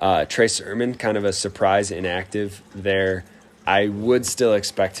Trey Sermon, kind of a surprise inactive there. I would still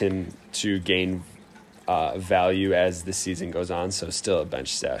expect him to gain value as the season goes on, so still a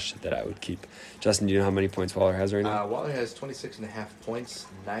bench stash that I would keep. Justin, do you know how many points Waller has right now? Waller has 26.5 points,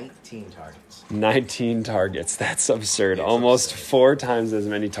 19 targets. 19 targets. That's absurd. Almost 4 times as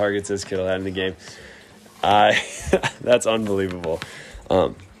many targets as Kittle had in the game. That's unbelievable.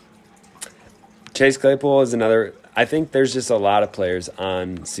 Chase Claypool is another. I think there's just a lot of players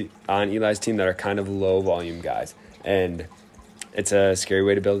on Eli's team that are kind of low volume guys, and it's a scary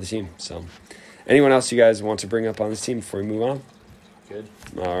way to build a team. So, anyone else you guys want to bring up on this team before we move on? Good.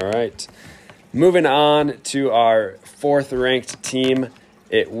 All right. Moving on to our 4th ranked team.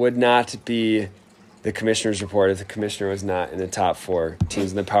 It would not be the commissioner's report if the commissioner was not in the top 4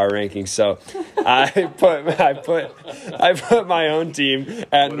 teams in the power rankings. So I put my own team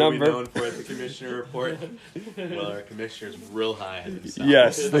at number. What are we known for at the commissioner report? Well, our commissioner's real high on himself.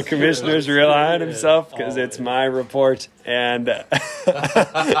 Yes, the commissioner's real high on himself because it's my report, and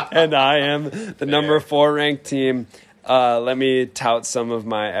and I am the number 4 ranked team. Let me tout some of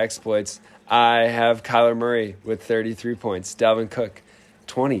my exploits. I have Kyler Murray with 33 points, Dalvin Cook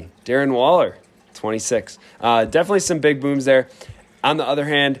 20, Darren Waller 26. Definitely some big booms there. On the other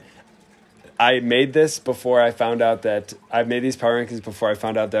hand, I made this before I found out that I've made these power rankings before I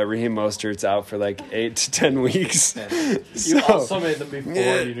found out that Raheem Mostert's out for like 8 to 10 weeks. You also made them before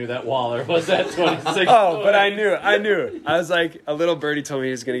you knew that Waller was at 26. Oh, but I knew. I was like, a little birdie told me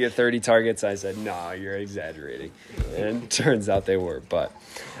he was going to get 30 targets. I said, no, you're exaggerating. And turns out they were. But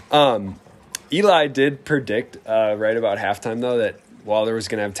Eli did predict right about halftime, though, that Waller was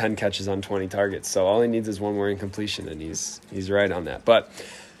going to have 10 catches on 20 targets. So all he needs is one more incompletion, and he's right on that. But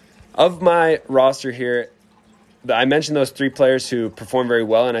of my roster here, I mentioned those 3 players who performed very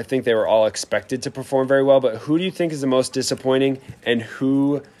well, and I think they were all expected to perform very well. But who do you think is the most disappointing, and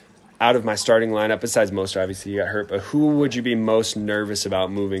who, out of my starting lineup, besides most, obviously, you got hurt, but who would you be most nervous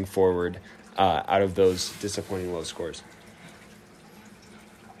about moving forward out of those disappointing low scores?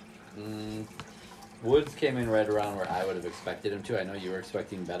 Woods came in right around where I would have expected him to. I know you were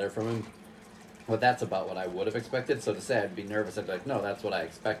expecting better from him, but that's about what I would have expected. So to say I'd be nervous, I'd be like, no, that's what I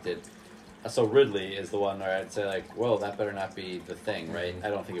expected. So Ridley is the one where I'd say, like, well, that better not be the thing, right?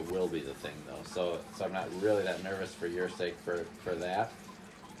 I don't think it will be the thing, though. So I'm not really that nervous for your sake for that.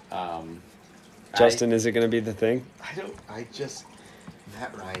 Justin, is it going to be the thing?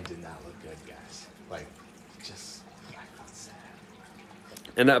 Matt Ryan did not look good, guys. Like, I felt sad.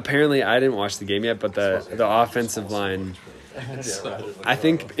 And apparently, I didn't watch the game yet, but the offensive line, I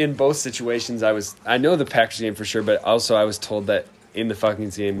think in both situations, I know the Packers game for sure, but also I was told that in the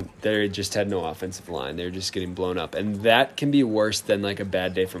Falcons game, they just had no offensive line. They were just getting blown up. And that can be worse than like a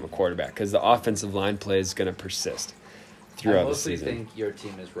bad day from a quarterback because the offensive line play is going to persist throughout the season. I mostly think your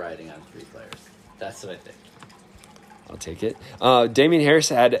team is riding on 3 players. That's what I think. I'll take it. Damian Harris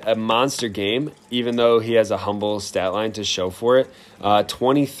had a monster game, even though he has a humble stat line to show for it.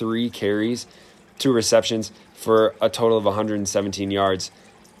 23 carries, 2 receptions for a total of 117 yards.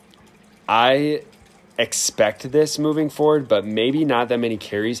 I expect this moving forward, but maybe not that many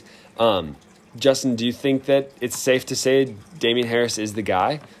carries. Justin, do you think that it's safe to say Damian Harris is the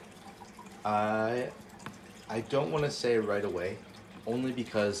guy? I don't want to say right away, only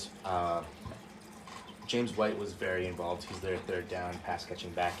because James White was very involved. He's their third down pass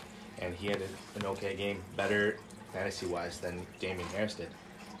catching back, and he had an okay game, better fantasy-wise than Damian Harris did.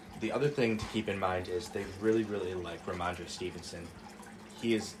 The other thing to keep in mind is they really, really like Ramondre Stevenson.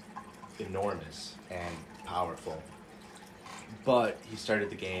 He is enormous and powerful, but he started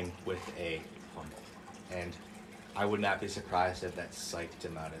the game with a fumble, and I would not be surprised if that psyched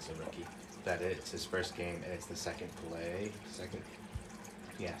him out as a rookie. That it's his first game and it's the second play,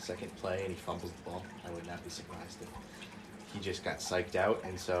 and he fumbles the ball. I would not be surprised if he just got psyched out,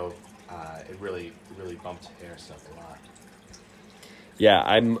 and so it really bumped Harris up a lot. Yeah,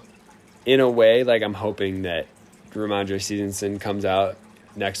 I'm in a way like I'm hoping that Ramondre Stevenson comes out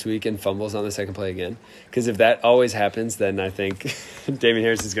next week and fumbles on the second play again. Because if that always happens, then I think Damien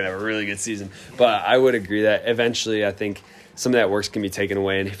Harris is going to have a really good season. But I would agree that eventually I think some of that works can be taken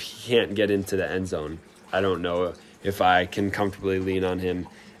away. And if he can't get into the end zone, I don't know if I can comfortably lean on him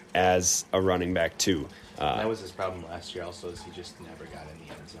as a running back too. That was his problem last year also, is he just never got in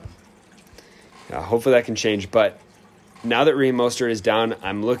the end zone. Hopefully that can change. But now that Raheem Mostert is down,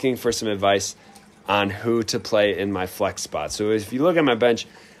 I'm looking for some advice on who to play in my flex spot. So if you look at my bench,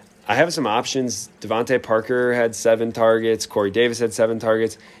 I have some options. Devontae Parker had 7 targets. Corey Davis had 7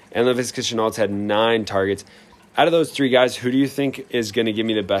 targets. And Laviska Shenault had 9 targets. Out of those 3 guys, who do you think is going to give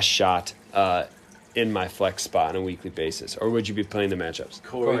me the best shot in my flex spot on a weekly basis? Or would you be playing the matchups?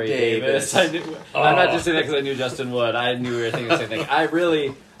 Corey Davis. I'm not just saying that because I knew Justin would. I knew we were thinking the same thing. I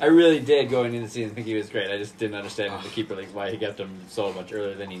really did going into the season think he was great. I just didn't understand in the keeper leagues why he kept him so much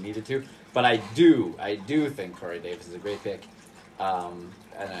earlier than he needed to. But I do think Corey Davis is a great pick. And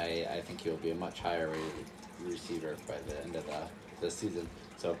I think he'll be a much higher rated receiver by the end of the season.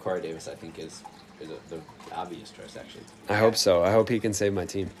 So Corey Davis, I think, is the obvious choice, actually. I hope so. I hope he can save my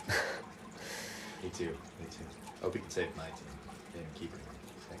team. Me too. Hope he can save my team and keep it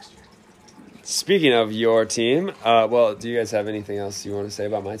next year. Speaking of your team, well, do you guys have anything else you want to say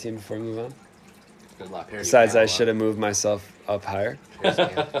about my team before we move on? Good luck. Besides, I should have moved myself up higher. What's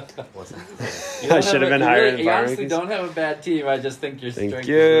that? I should have been higher in You power honestly rankings. don't have a bad team. I just think your Thank strength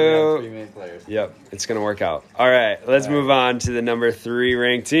you. is really on 3 main players. Yep, it's going to work out. All right, let's move on to the number 3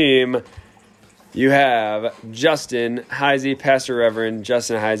 ranked team. You have Justin Heisey, Pastor Reverend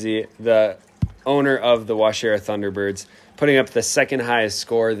Justin Heisey, the owner of the Washera Thunderbirds, putting up the second highest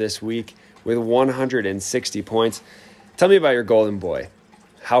score this week with 160 points. Tell me about your golden boy.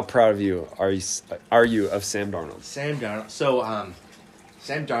 How proud of you are you of Sam Darnold? Sam Darnold. So,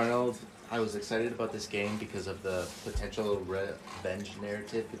 Sam Darnold, I was excited about this game because of the potential revenge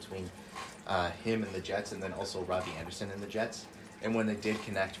narrative between him and the Jets, and then also Robbie Anderson and the Jets. And when they did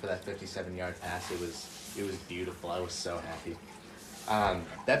connect for that 57-yard pass, it was beautiful. I was so happy.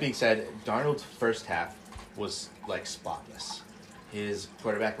 That being said, Darnold's first half was like spotless. His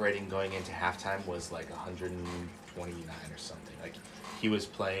quarterback rating going into halftime was like 129 or something. Like, he was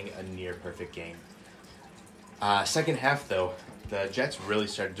playing a near perfect game. Second half, though, the Jets really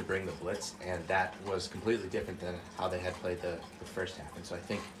started to bring the blitz, and that was completely different than how they had played the first half. And so I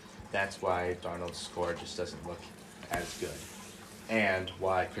think that's why Darnold's score just doesn't look as good. And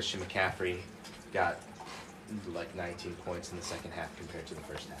why Christian McCaffrey got like 19 points in the second half compared to the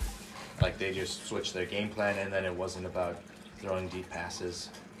first half. Like, they just switched their game plan, and then it wasn't about throwing deep passes,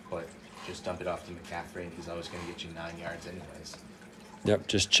 but just dump it off to McCaffrey, and he's always going to get you 9 yards anyways. Yep,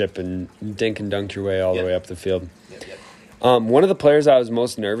 just chip and dink and dunk your way all the way up the field. Yep. One of the players I was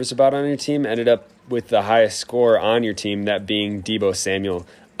most nervous about on your team ended up with the highest score on your team, that being Deebo Samuel.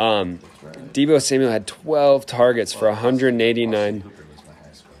 Deebo Samuel had 12 targets for 189. Austin Cooper was my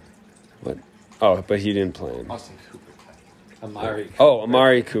highest score. What? Oh, but he didn't play him. Austin Cooper played.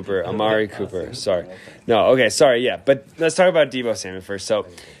 Amari Cooper. Amari Cooper. Sorry. No, okay, sorry, yeah. But let's talk about Deebo Samuel first. So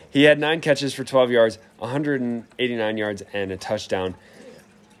he had 9 catches for 12 yards, 189 yards, and a touchdown.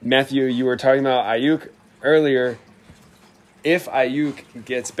 Matthew, you were talking about Ayuk earlier. If Ayuk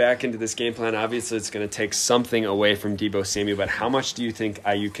gets back into this game plan, obviously it's going to take something away from Deebo Samuel, but how much do you think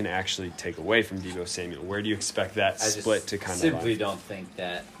Ayuk can actually take away from Deebo Samuel? Where do you expect that split to kind of simply don't think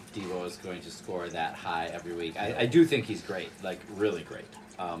that Deebo is going to score that high every week. I do think he's great, like really great.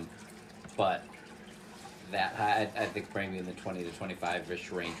 But that high, I think maybe in the 20 to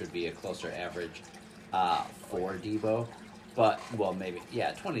 25-ish range would be a closer average for Deebo. But, well, maybe,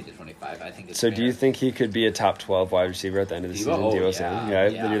 20 to 25, I think it's So fair. do you think he could be a top 12 wide receiver at the end of the season? Deebo Samuel? Yeah,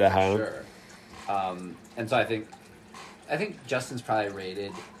 they do that high on him? Sure. And so I think Justin's probably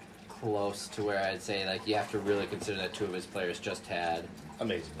rated close to where I'd say, like, you have to really consider that 2 of his players just had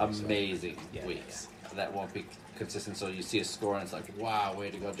amazing weeks. That won't be consistent, so you see a score and it's like, wow,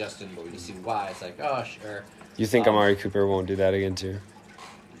 way to go, Justin. But when you see why, it's like, oh, sure. You think Amari Cooper won't do that again, too?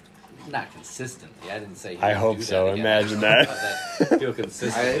 Not consistently. I didn't say he I would hope do so. that again. Imagine that. Feel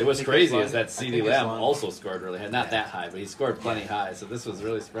consistent. It was crazy is that CeeDee Lamb also scored really high. Not that high, but he scored plenty high. So this was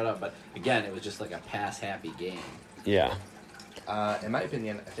really spread out. But again, it was just like a pass-happy game. Yeah. In my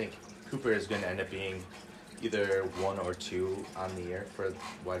opinion, I think Cooper is going to end up being either 1 or 2 on the year for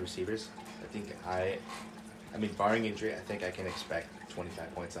wide receivers. I mean, barring injury, I think I can expect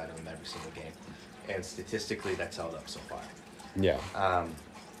 25 points out of him every single game. And statistically, that's held up so far. Yeah.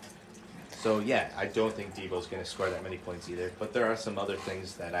 So, yeah, I don't think Deebo's going to score that many points either. But there are some other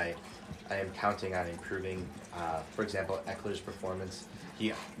things that I am counting on improving. For example, Eckler's performance.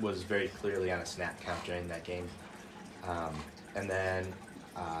 He was very clearly on a snap count during that game. And then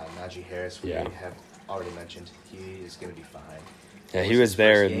Najee Harris, we Yeah. have already mentioned, he is going to be fine. Yeah, It he was his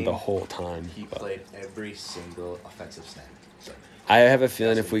there first game. the whole time. He but- played every single offensive snap. So I have a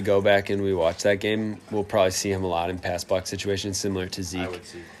feeling if we go back and we watch that game, we'll probably see him a lot in pass block situations similar to I Zeke. would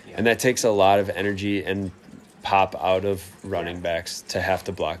see. Yeah. And that takes a lot of energy and pop out of running backs to have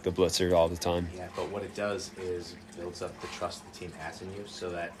to block the blitzer all the time. Yeah, but what it does is builds up the trust the team has in you so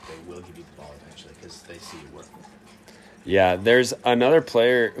that they will give you the ball eventually because they see you work. Yeah, there's another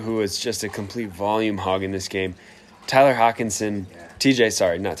player who is just a complete volume hog in this game. Tyler Hawkinson, Yeah.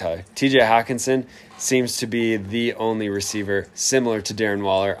 TJ Hawkinson seems to be the only receiver similar to Darren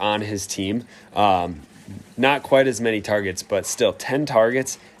Waller on his team. Not quite as many targets, but still 10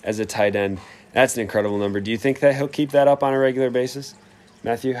 targets as a tight end. That's an incredible number. Do you think that he'll keep that up on a regular basis?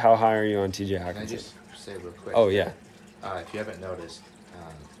 Matthew, how high are you on TJ Can I Hawkinson? just say real quick? Oh, yeah. If you haven't noticed,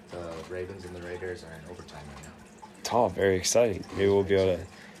 the Ravens and the Raiders are in overtime right now. It's all very exciting. Maybe we'll be able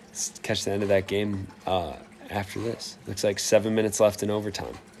to catch the end of that game after this. Looks like 7 minutes left in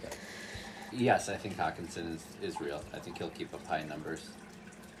overtime. Yes, I think Hawkinson is real. I think he'll keep up high numbers.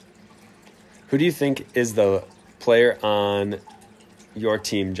 Who do you think is the player on your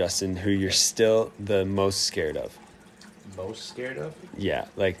team, Justin, who you're still the most scared of? Most scared of? Yeah,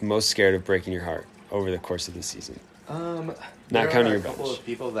 like most scared of breaking your heart over the course of the season. There counting are your a couple bench. of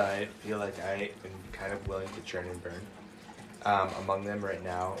people that I feel like I am kind of willing to churn and burn. Among them right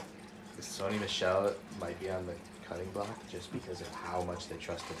now, Sony Michel might be on the cutting block just because of how much they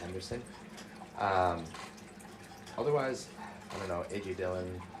trusted Henderson. Otherwise, I don't know, A.J.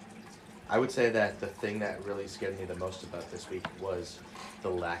 Dillon. I would say that the thing that really scared me the most about this week was the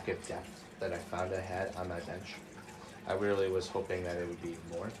lack of depth that I found I had on my bench. I really was hoping that it would be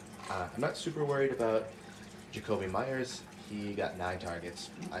more. I'm not super worried about Jacoby Myers. He got 9 targets.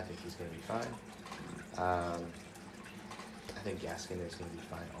 I think he's going to be fine. I think Gaskin is going to be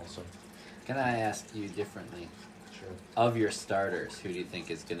fine also. Can I ask you differently? Sure. Of your starters, who do you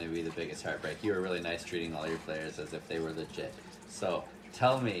think is going to be the biggest heartbreak? You were really nice treating all your players as if they were legit. So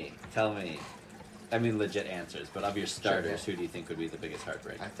tell me. I mean legit answers, but of your starters, Sure, who do you think would be the biggest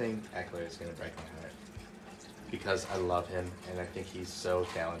heartbreak? I think Eckler is going to break my heart because I love him and I think he's so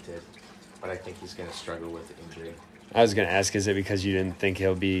talented, but I think he's going to struggle with injury. I was going to ask, is it because you didn't think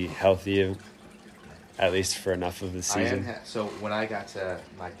he'll be healthy at least for enough of the season? So when I got to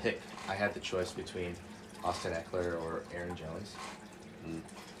my pick, I had the choice between Austin Eckler or Aaron Jones.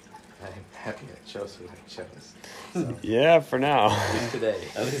 I'm happy I chose who I chose. So, Yeah, for now. today.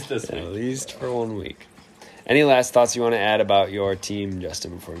 At least this At week. least for 1 week. Any last thoughts you want to add about your team,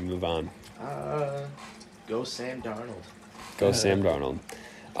 Justin, before we move on? Go Sam Darnold. Go Sam Darnold.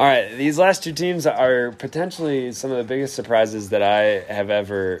 All right, these last 2 teams are potentially some of the biggest surprises that I have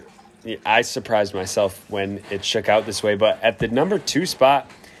ever... I surprised myself when it shook out this way, but at the number 2 spot,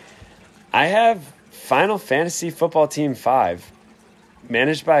 I have Final Fantasy Football Team 5,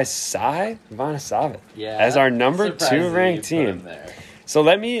 managed by Cy Vanasavit, Yeah, as our number 2 surprising ranked you put him team. there. So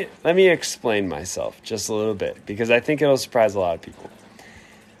let me explain myself just a little bit because I think it'll surprise a lot of people.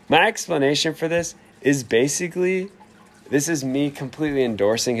 My explanation for this is basically this is me completely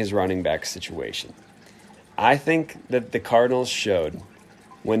endorsing his running back situation. I think that the Cardinals showed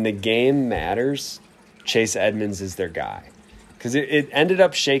when the game matters, Chase Edmonds is their guy. Because it ended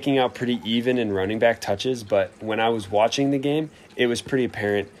up shaking out pretty even in running back touches, but when I was watching the game, it was pretty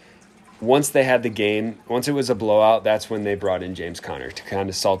apparent. Once they had the game, once it was a blowout, that's when they brought in James Conner to kind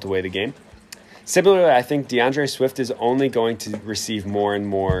of salt away the game. Similarly, I think DeAndre Swift is only going to receive more and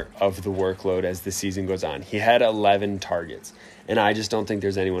more of the workload as the season goes on. He had 11 targets, and I just don't think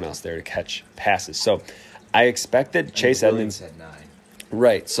there's anyone else there to catch passes. So I expect that Chase Edmonds... had 9.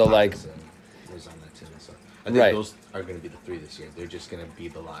 Right, so like... was on that team. So I think Right. those are going to be the 3 this year. They're just going to be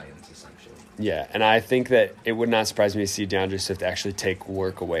the Lions, essentially. Yeah, and I think that it would not surprise me to see DeAndre Swift actually take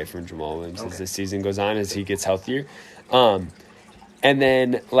work away from Jamal Williams as the season goes on, as he gets healthier. And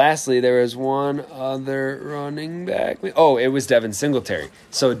then lastly, there was one other running back. Oh, it was Devin Singletary.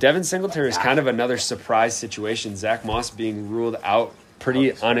 So Devin Singletary is kind of another surprise situation. Zach Moss being ruled out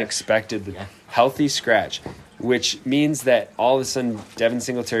pretty unexpected. Healthy scratch, which means that all of a sudden Devin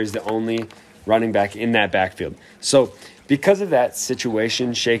Singletary is the only running back in that backfield. So because of that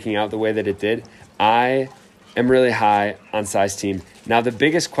situation shaking out the way that it did, I am really high on Cy's team. Now, the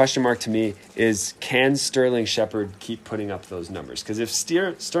biggest question mark to me is, can Sterling Shepard keep putting up those numbers? Because if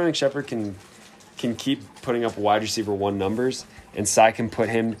Sterling Shepard can keep putting up wide receiver 1 numbers and Cy can put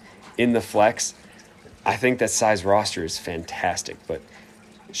him in the flex, I think that Cy's roster is fantastic. But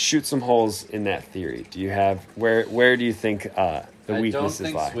shoot some holes in that theory. Do you have where do you think the weaknesses I don't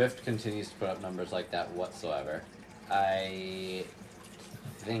think lie? Swift continues to put up numbers like that whatsoever. I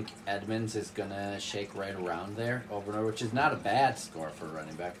think Edmonds is going to shake right around there over and over, which is not a bad score for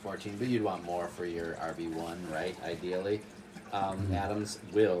running back 14, but you'd want more for your RB1, right, ideally. Adams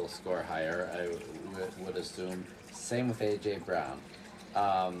will score higher, I would assume. Same with A.J. Brown.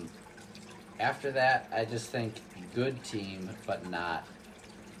 After that, I just think good team, but not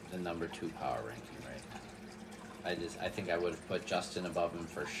the number 2 power ranking right now. I think I would have put Justin above him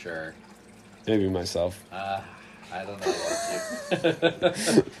for sure. Maybe myself. I don't know about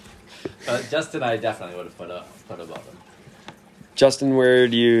you. Justin, I definitely would have put above him. Justin, where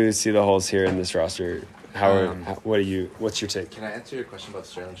do you see the holes here in this roster? What's your take? Can I answer your question about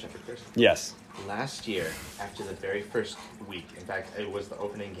Sterling Shepard first? Yes. Last year, after the very first week, in fact, it was the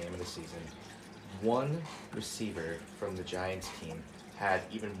opening game of the season, one receiver from the Giants team had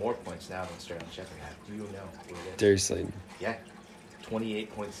even more points now than Sterling Shepard had. Do you know who it is? Darius Slayton. Yeah.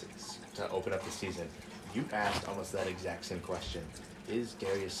 28 points to open up the season. You asked almost that exact same question. Is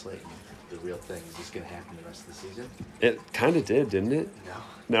Darius Slayton the real thing? Is this going to happen the rest of the season? It kind of did, didn't it?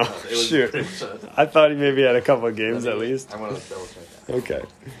 No. No, It was shoot. I thought he maybe had a couple of games at least. I want to double check that. Okay.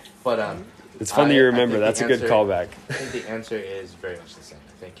 But It's fun that you remember. think That's the a good answer- callback. I think the answer is very much the same.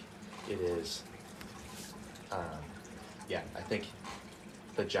 I think it is. I think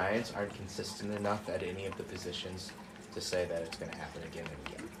the Giants aren't consistent enough at any of the positions to say that it's going to happen again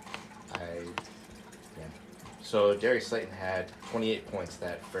and again. So Darius Slayton had 28 points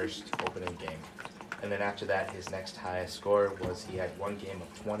that first opening game, and then after that, his next highest score was he had one game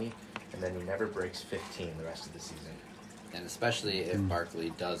of 20, and then he never breaks 15 the rest of the season. And especially if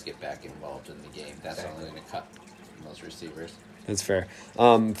Barkley does get back involved in the game, that's only going to cut those receivers. That's fair.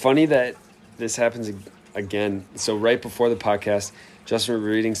 Funny that this happens again. So right before the podcast, Justin was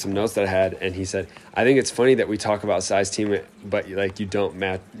reading some notes that I had, and he said, I think it's funny that we talk about size team, but like you don't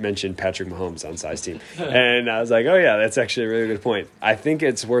mention Patrick Mahomes on size team. And I was like, oh yeah, that's actually a really good point. I think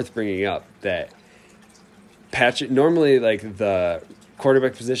it's worth bringing up that Patrick, normally like the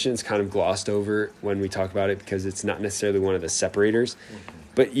quarterback position is kind of glossed over when we talk about it because it's not necessarily one of the separators.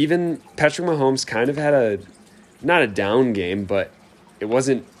 But even Patrick Mahomes kind of had not a down game, but it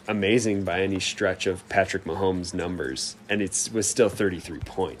wasn't amazing by any stretch of Patrick Mahomes' numbers, and it was still 33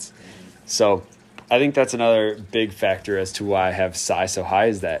 points. So I think that's another big factor as to why I have Cy so high,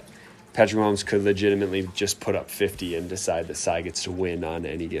 is that Patrick Mahomes could legitimately just put up 50 and decide that Cy gets to win on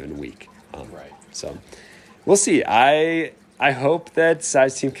any given week. Right. So we'll see. I hope that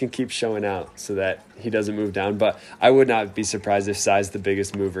Cy's team can keep showing out so that he doesn't move down, but I would not be surprised if Cy's the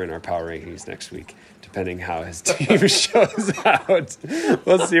biggest mover in our power rankings next week, depending how his team shows out.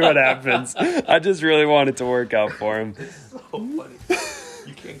 We'll see what happens. I just really want it to work out for him. It's so funny.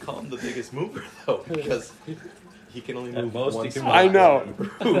 You can't call him the biggest mover, though, because he can only move most one he can spot. I know.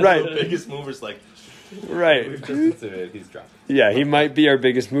 Right. The biggest mover's like... Right. We've just assumed he's dropped. Yeah, he might be our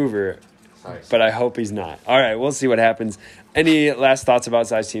biggest mover, Sorry. but I hope he's not. All right, we'll see what happens. Any last thoughts about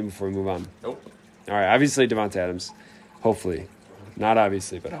Cy's team before we move on? Nope. All right, obviously Devonta Adams. Hopefully. Not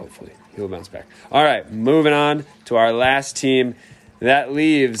obviously, but hopefully. He'll bounce back. All right, moving on to our last team. That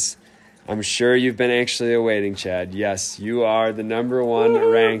leaves, I'm sure you've been anxiously awaiting, Chad. Yes, you are the number one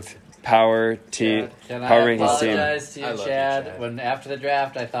ranked power team. Can power I rankings team. apologize to I you, love Chad? you, Chad. When after the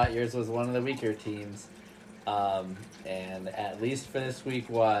draft, I thought yours was one of the weaker teams. And at least for this week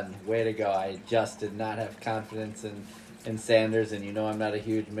one, way to go. I just did not have confidence in Sanders, and you know I'm not a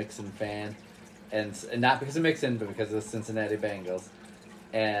huge Mixon fan. And not because of Mixon, but because of the Cincinnati Bengals.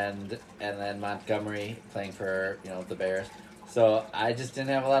 And then Montgomery playing for, the Bears. So I just didn't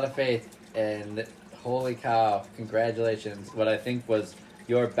have a lot of faith. And holy cow, congratulations. What I think was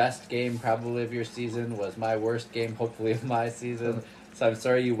your best game probably of your season was my worst game, hopefully, of my season. So I'm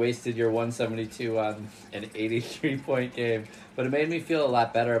sorry you wasted your 172 on an 83-point game. But it made me feel a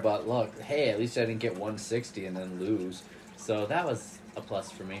lot better about, look, hey, at least I didn't get 160 and then lose. So that was a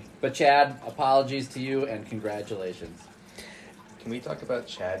plus for me. But Chad, apologies to you and congratulations. Can we talk about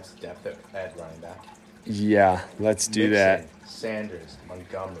Chad's depth at running back? Yeah, let's do Mixon, that. Sanders,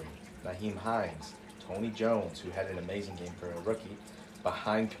 Montgomery, Naheem Hines, Tony Jones, who had an amazing game for a rookie,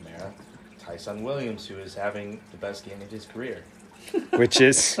 behind Kamara, Tyson Williams, who is having the best game of his career. Which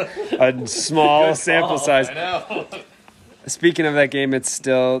is a small sample size. I know. Speaking of that game, it's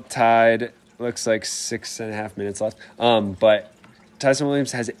still tied. Looks like 6.5 minutes left. But Tyson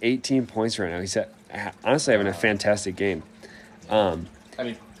Williams has 18 points right now. He's honestly having a fantastic game. I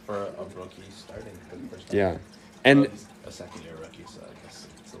mean, for a rookie starting for the first time. Yeah. And he's a second-year rookie, so I guess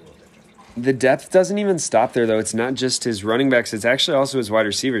it's a little different. the depth doesn't even stop there, though. It's not just his running backs. It's actually also his wide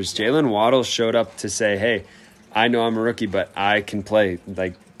receivers. Jalen Waddle showed up to say, hey, I know I'm a rookie, but I can play.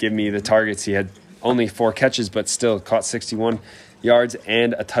 Like, give me the targets. He had only 4 catches, but still caught 61 yards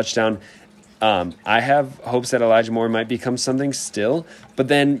and a touchdown. I have hopes that Elijah Moore might become something still. But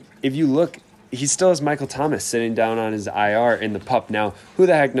then if you look, he still has Michael Thomas sitting down on his IR in the PUP. Now, who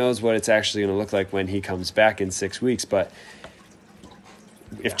the heck knows what it's actually going to look like when he comes back in 6 weeks. But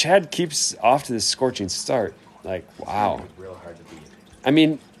if Chad keeps off to this scorching start, like, wow. Real hard to beat. I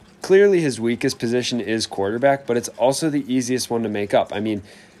mean, clearly his weakest position is quarterback, but it's also the easiest one to make up. I mean,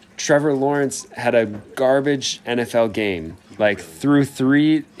 Trevor Lawrence had a garbage NFL game, like threw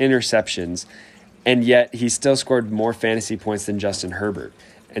 3 interceptions, and yet he still scored more fantasy points than Justin Herbert.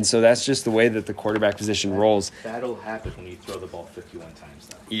 And so that's just the way that the quarterback position rolls. That'll happen when you throw the ball 51 times,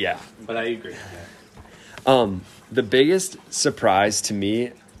 though. Yeah. But I agree. Yeah. The biggest surprise to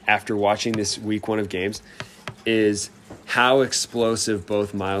me after watching this week 1 of games is how explosive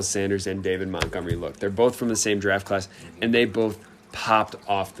both Miles Sanders and David Montgomery look. They're both from the same draft class, and they both popped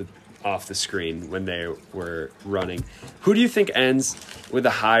off the screen when they were running. Who do you think ends with the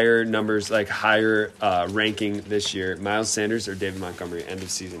higher numbers, like higher ranking this year, Miles Sanders or David Montgomery, end of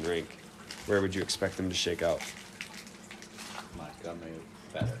season rank? Where would you expect them to shake out? Montgomery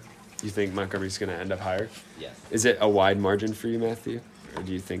better. You think Montgomery's going to end up higher? Yes. Is it a wide margin for you, Matthew? Or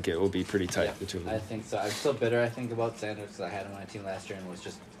do you think it will be pretty tight between them? I think so. I'm still bitter, I think, about Sanders because I had him on my team last year and was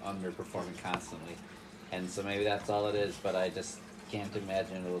just underperforming constantly. And so maybe that's all it is, but I just can't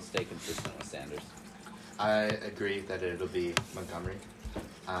imagine it will stay consistent with Sanders. I agree that it'll be Montgomery.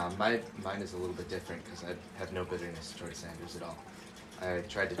 Mine is a little bit different because I have no bitterness towards Sanders at all. I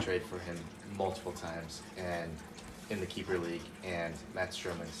tried to trade for him multiple times and in the keeper league, and Matt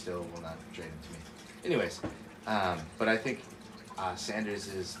Stroman still will not trade him to me. Anyways, but I think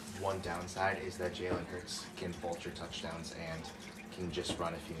Sanders' one downside is that Jalen Hurts can vulture touchdowns and can just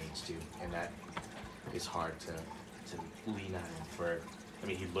run if he needs to, and that is hard to lean on him for. I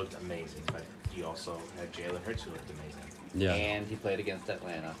mean, he looked amazing, but he also had Jalen Hurts who looked amazing. Yeah. And he played against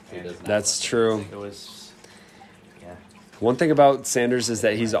Atlanta. Who does not That's look true. amazing. It was, yeah. One thing about Sanders is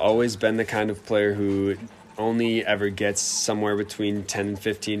that he's always been the kind of player who only ever gets somewhere between 10 and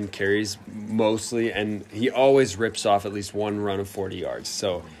 15 carries mostly, and he always rips off at least one run of 40 yards.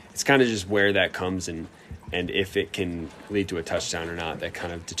 So it's kind of just where that comes and if it can lead to a touchdown or not, that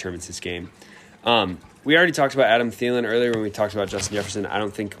kind of determines his game. We already talked about Adam Thielen earlier when we talked about Justin Jefferson. I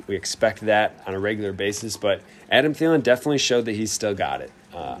don't think we expect that on a regular basis, but Adam Thielen definitely showed that he's still got it.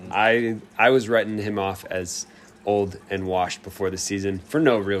 I was writing him off as old and washed before the season for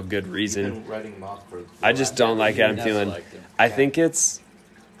no real good reason. You've been writing him off for I just don't like Adam Never Thielen. liked him. I think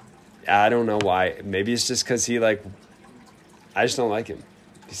I don't know why. Maybe it's just because I just don't like him.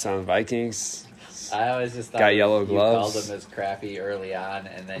 He's on the Vikings. I always just thought Got yellow you gloves. called him as crappy early on,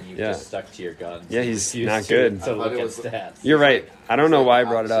 and then you just stuck to your guns. Yeah, he's You not refused good. To I look thought at it was- stats. You're right. I don't know why I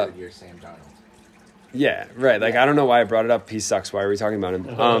brought it up. You're Sam Darnold. Yeah, right. Like, I don't know why I brought it up. He sucks. Why are we talking about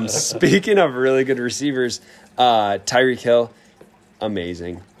him? Speaking of really good receivers, Tyreek Hill,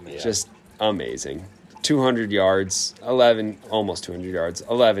 amazing. Yeah. Just amazing. 200 yards, almost 200 yards,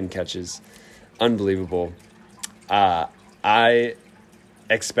 11 catches. Unbelievable. I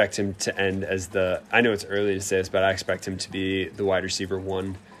expect him to end as I know it's early to say this, but I expect him to be the wide receiver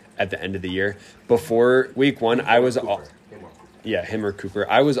 1 at the end of the year. Before week 1, I was all... Yeah, him or Cooper.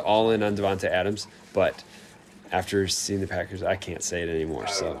 I was all in on Devonta Adams, but after seeing the Packers, I can't say it anymore.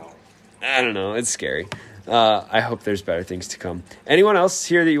 I don't know. It's scary. I hope there's better things to come. Anyone else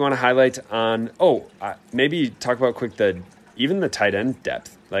here that you want to highlight on? Maybe talk about quick even the tight end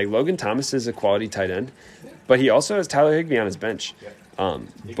depth. Like Logan Thomas is a quality tight end, but he also has Tyler Higbee on his bench.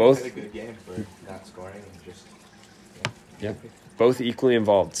 He Both had a good game for not scoring and just. Yeah, both equally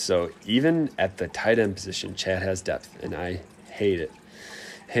involved. So even at the tight end position, Chad has depth, and I hate it.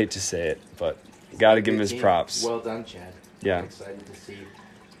 Hate to say it, but got to give him his props. Well done, Chad. Yeah. I'm excited to see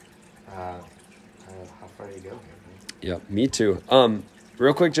how far you go here. Yep, me too.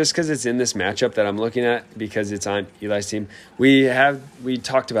 Real quick, just because it's in this matchup that I'm looking at, because it's on Eli's team, we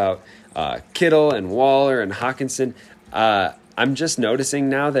talked about Kittle and Waller and Hawkinson. I'm just noticing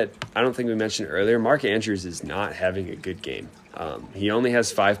now that I don't think we mentioned earlier, Mark Andrews is not having a good game. He only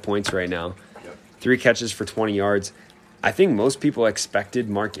has 5 points right now, 3 catches for 20 yards. I think most people expected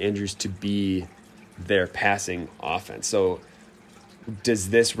Mark Andrews to be their passing offense. So does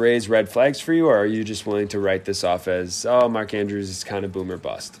this raise red flags for you, or are you just willing to write this off as, Mark Andrews is kind of boom or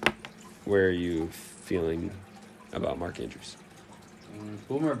bust? Where are you feeling about Mark Andrews?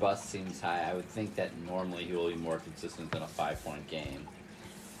 Boomer bust seems high. I would think that normally he will be more consistent than a 5-point game.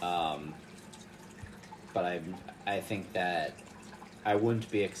 But I think that I wouldn't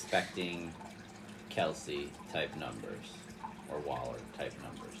be expecting Kelsey type numbers or Waller type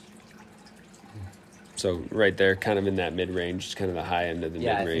numbers. So right there, kind of in that mid-range, kind of the high end of the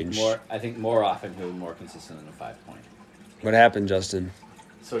mid-range. I think more often he'll be more consistent than a 5 point. What happened, Justin?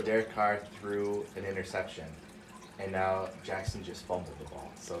 So Derek Carr threw an interception, and now Jackson just fumbled the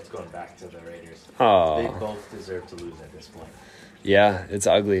ball. So it's going back to the Raiders. Oh. They both deserve to lose at this point. Yeah, it's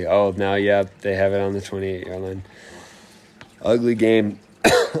ugly. Oh, now, yeah, they have it on the 28-yard line. Ugly game.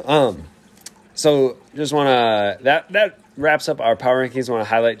 So just want to that wraps up our power rankings. I want to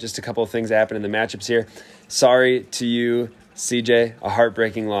highlight just a couple of things that happened in the matchups here. Sorry to you, CJ, a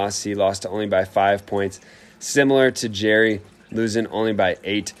heartbreaking loss. He lost only by 5 points. Similar to Jerry, losing only by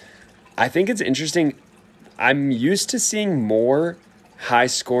 8. I think it's interesting. I'm used to seeing more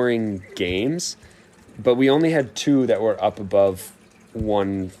high-scoring games, but we only had 2 that were up above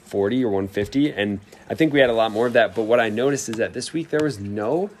 140 or 150, and I think we had a lot more of that. But what I noticed is that this week there was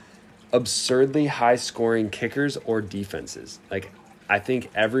no absurdly high-scoring kickers or defenses. Like, I think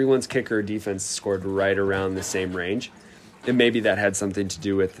everyone's kicker or defense scored right around the same range, and maybe that had something to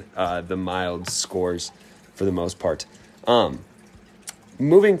do with the mild scores for the most part.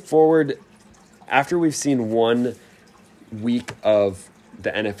 Moving forward, after we've seen 1 week of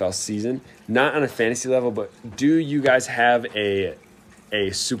the NFL season, not on a fantasy level, but do you guys have a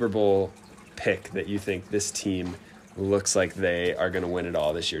Super Bowl pick that you think this team looks like they are going to win it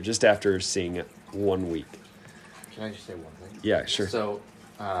all this year, just after seeing 1 week? Can I just say one thing? Yeah, sure. So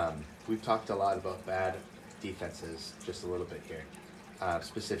we've talked a lot about bad defenses just a little bit here.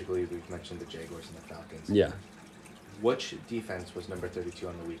 Specifically, we've mentioned the Jaguars and the Falcons. Yeah. Which defense was number 32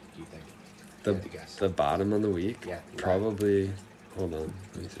 on the week, do you think? If you had to guess. The bottom on the week? Yeah. Probably. Hold on.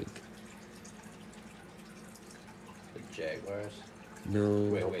 Let me think. The Jaguars.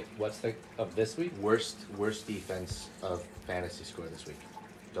 No. Wait. What's the of this week? Worst defense of fantasy score this week.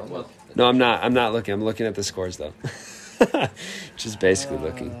 Don't look. No, I'm not. I'm not looking. I'm looking at the scores, though. Just basically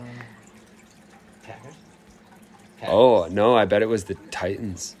looking. Packers? Oh, no. I bet it was the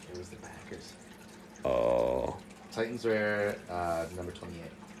Titans. It was the Packers. Oh. Titans were number 28.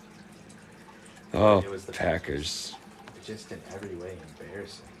 Oh, It was the Packers. Just in every way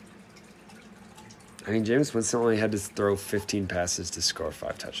embarrassing. I mean, Jameis Winston only had to throw 15 passes to score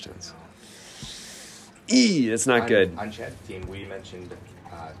 5 touchdowns. That's not good. On Chad's team, we mentioned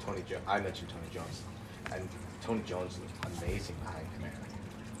Tony Jones. I mentioned Tony Jones. And Tony Jones looked amazing behind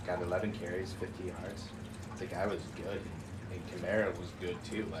Kamara. Got 11 carries, 50 yards. The guy was good. And Kamara was good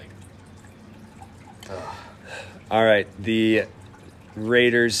too. All right, the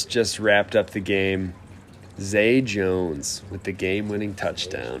Raiders just wrapped up the game. Zay Jones with the game-winning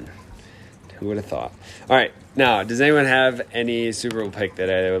touchdown. Who would have thought? All right, now, does anyone have any Super Bowl pick that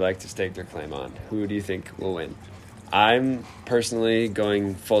they would like to stake their claim on? Who do you think will win? I'm personally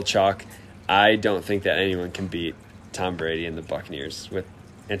going full chalk. I don't think that anyone can beat Tom Brady and the Buccaneers. With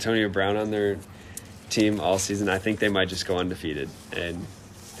Antonio Brown on their team all season, I think they might just go undefeated and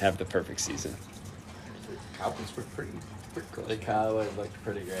have the perfect season. The Cowboys were pretty close. The Cowboys looked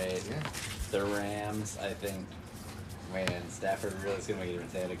pretty great. Yeah. The Rams, I think, man, Stafford really is going to make a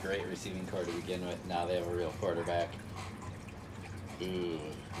difference. They had a great receiving core to begin with. Now they have a real quarterback. Yeah.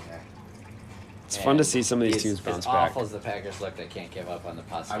 It's fun to see some of these teams bounce back. As awful as the Packers look, I can't give up on the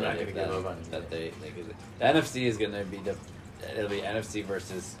possibility I'm not gonna give up on that they could. The NFC is going to be it'll be NFC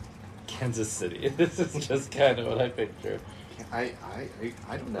versus Kansas City. This is just kind of what I picture. I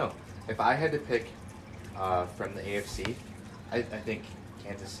don't know. If I had to pick from the AFC, I think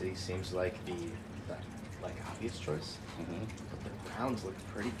Kansas City seems like the obvious choice. Mm-hmm. But the Browns looked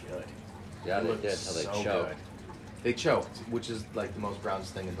pretty good. Yeah, they looked did until they so choked. good. They choked, which is like the most Browns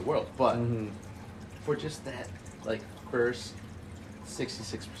thing in the world. But for just that, first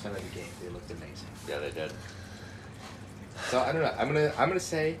 66% of the game, they looked amazing. Yeah, they did. So I don't know. I'm gonna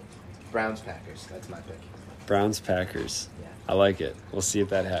say Browns Packers. That's my pick. Browns Packers. Yeah. I like it. We'll see if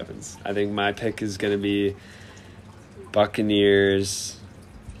that happens. I think my pick is going to be Buccaneers.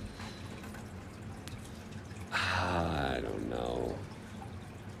 I don't know.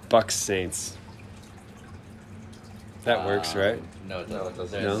 Bucs Saints. That works, right? No, it No, it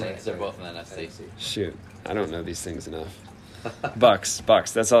doesn't. doesn't. No? They're both in the NFC. Shoot. I don't know these things enough. Bucks.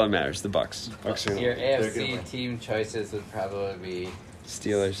 That's all that matters. The Bucks. Bucks are Your gonna win. They're gonna win. AFC team choices would probably be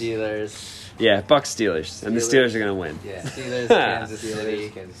Steelers. Yeah, Bucks Steelers. And the Steelers are going to win. Yeah. Steelers, Kansas City.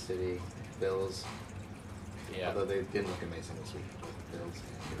 Kansas City, Bills. Yeah, Although they didn't look amazing this week. Bills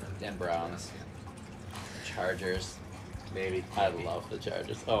and Browns. Chargers. Maybe. I love the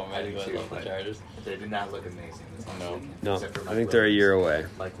Chargers. Oh I man, do I too, love the but Chargers. They did not look amazing this last No. week. No, Except for I Mike think they're a year Williams.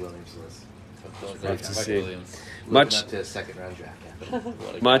 away. Mike Williams was Love to Mike see. Williams. looking Much- up to a second round draft capital.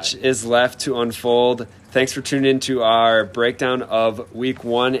 What a Much guy. is left to unfold Thanks for tuning in to our breakdown of Week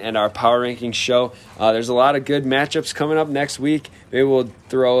 1 and our Power Rankings show. There's a lot of good matchups coming up next week. Maybe we'll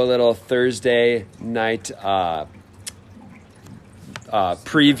throw a little Thursday night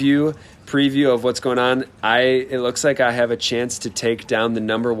preview of what's going on. It looks like I have a chance to take down the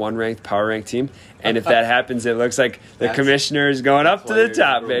number 1 ranked Power Rank team. And if that happens, it looks like the commissioner is going up to the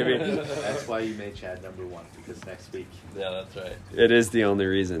top, baby. That's why you made Chad number 1, because next week. Yeah, that's right. It is the only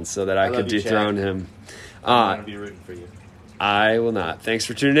reason, so that I could dethrone him. I'm going to be rooting for you. I will not. Thanks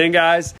for tuning in, guys.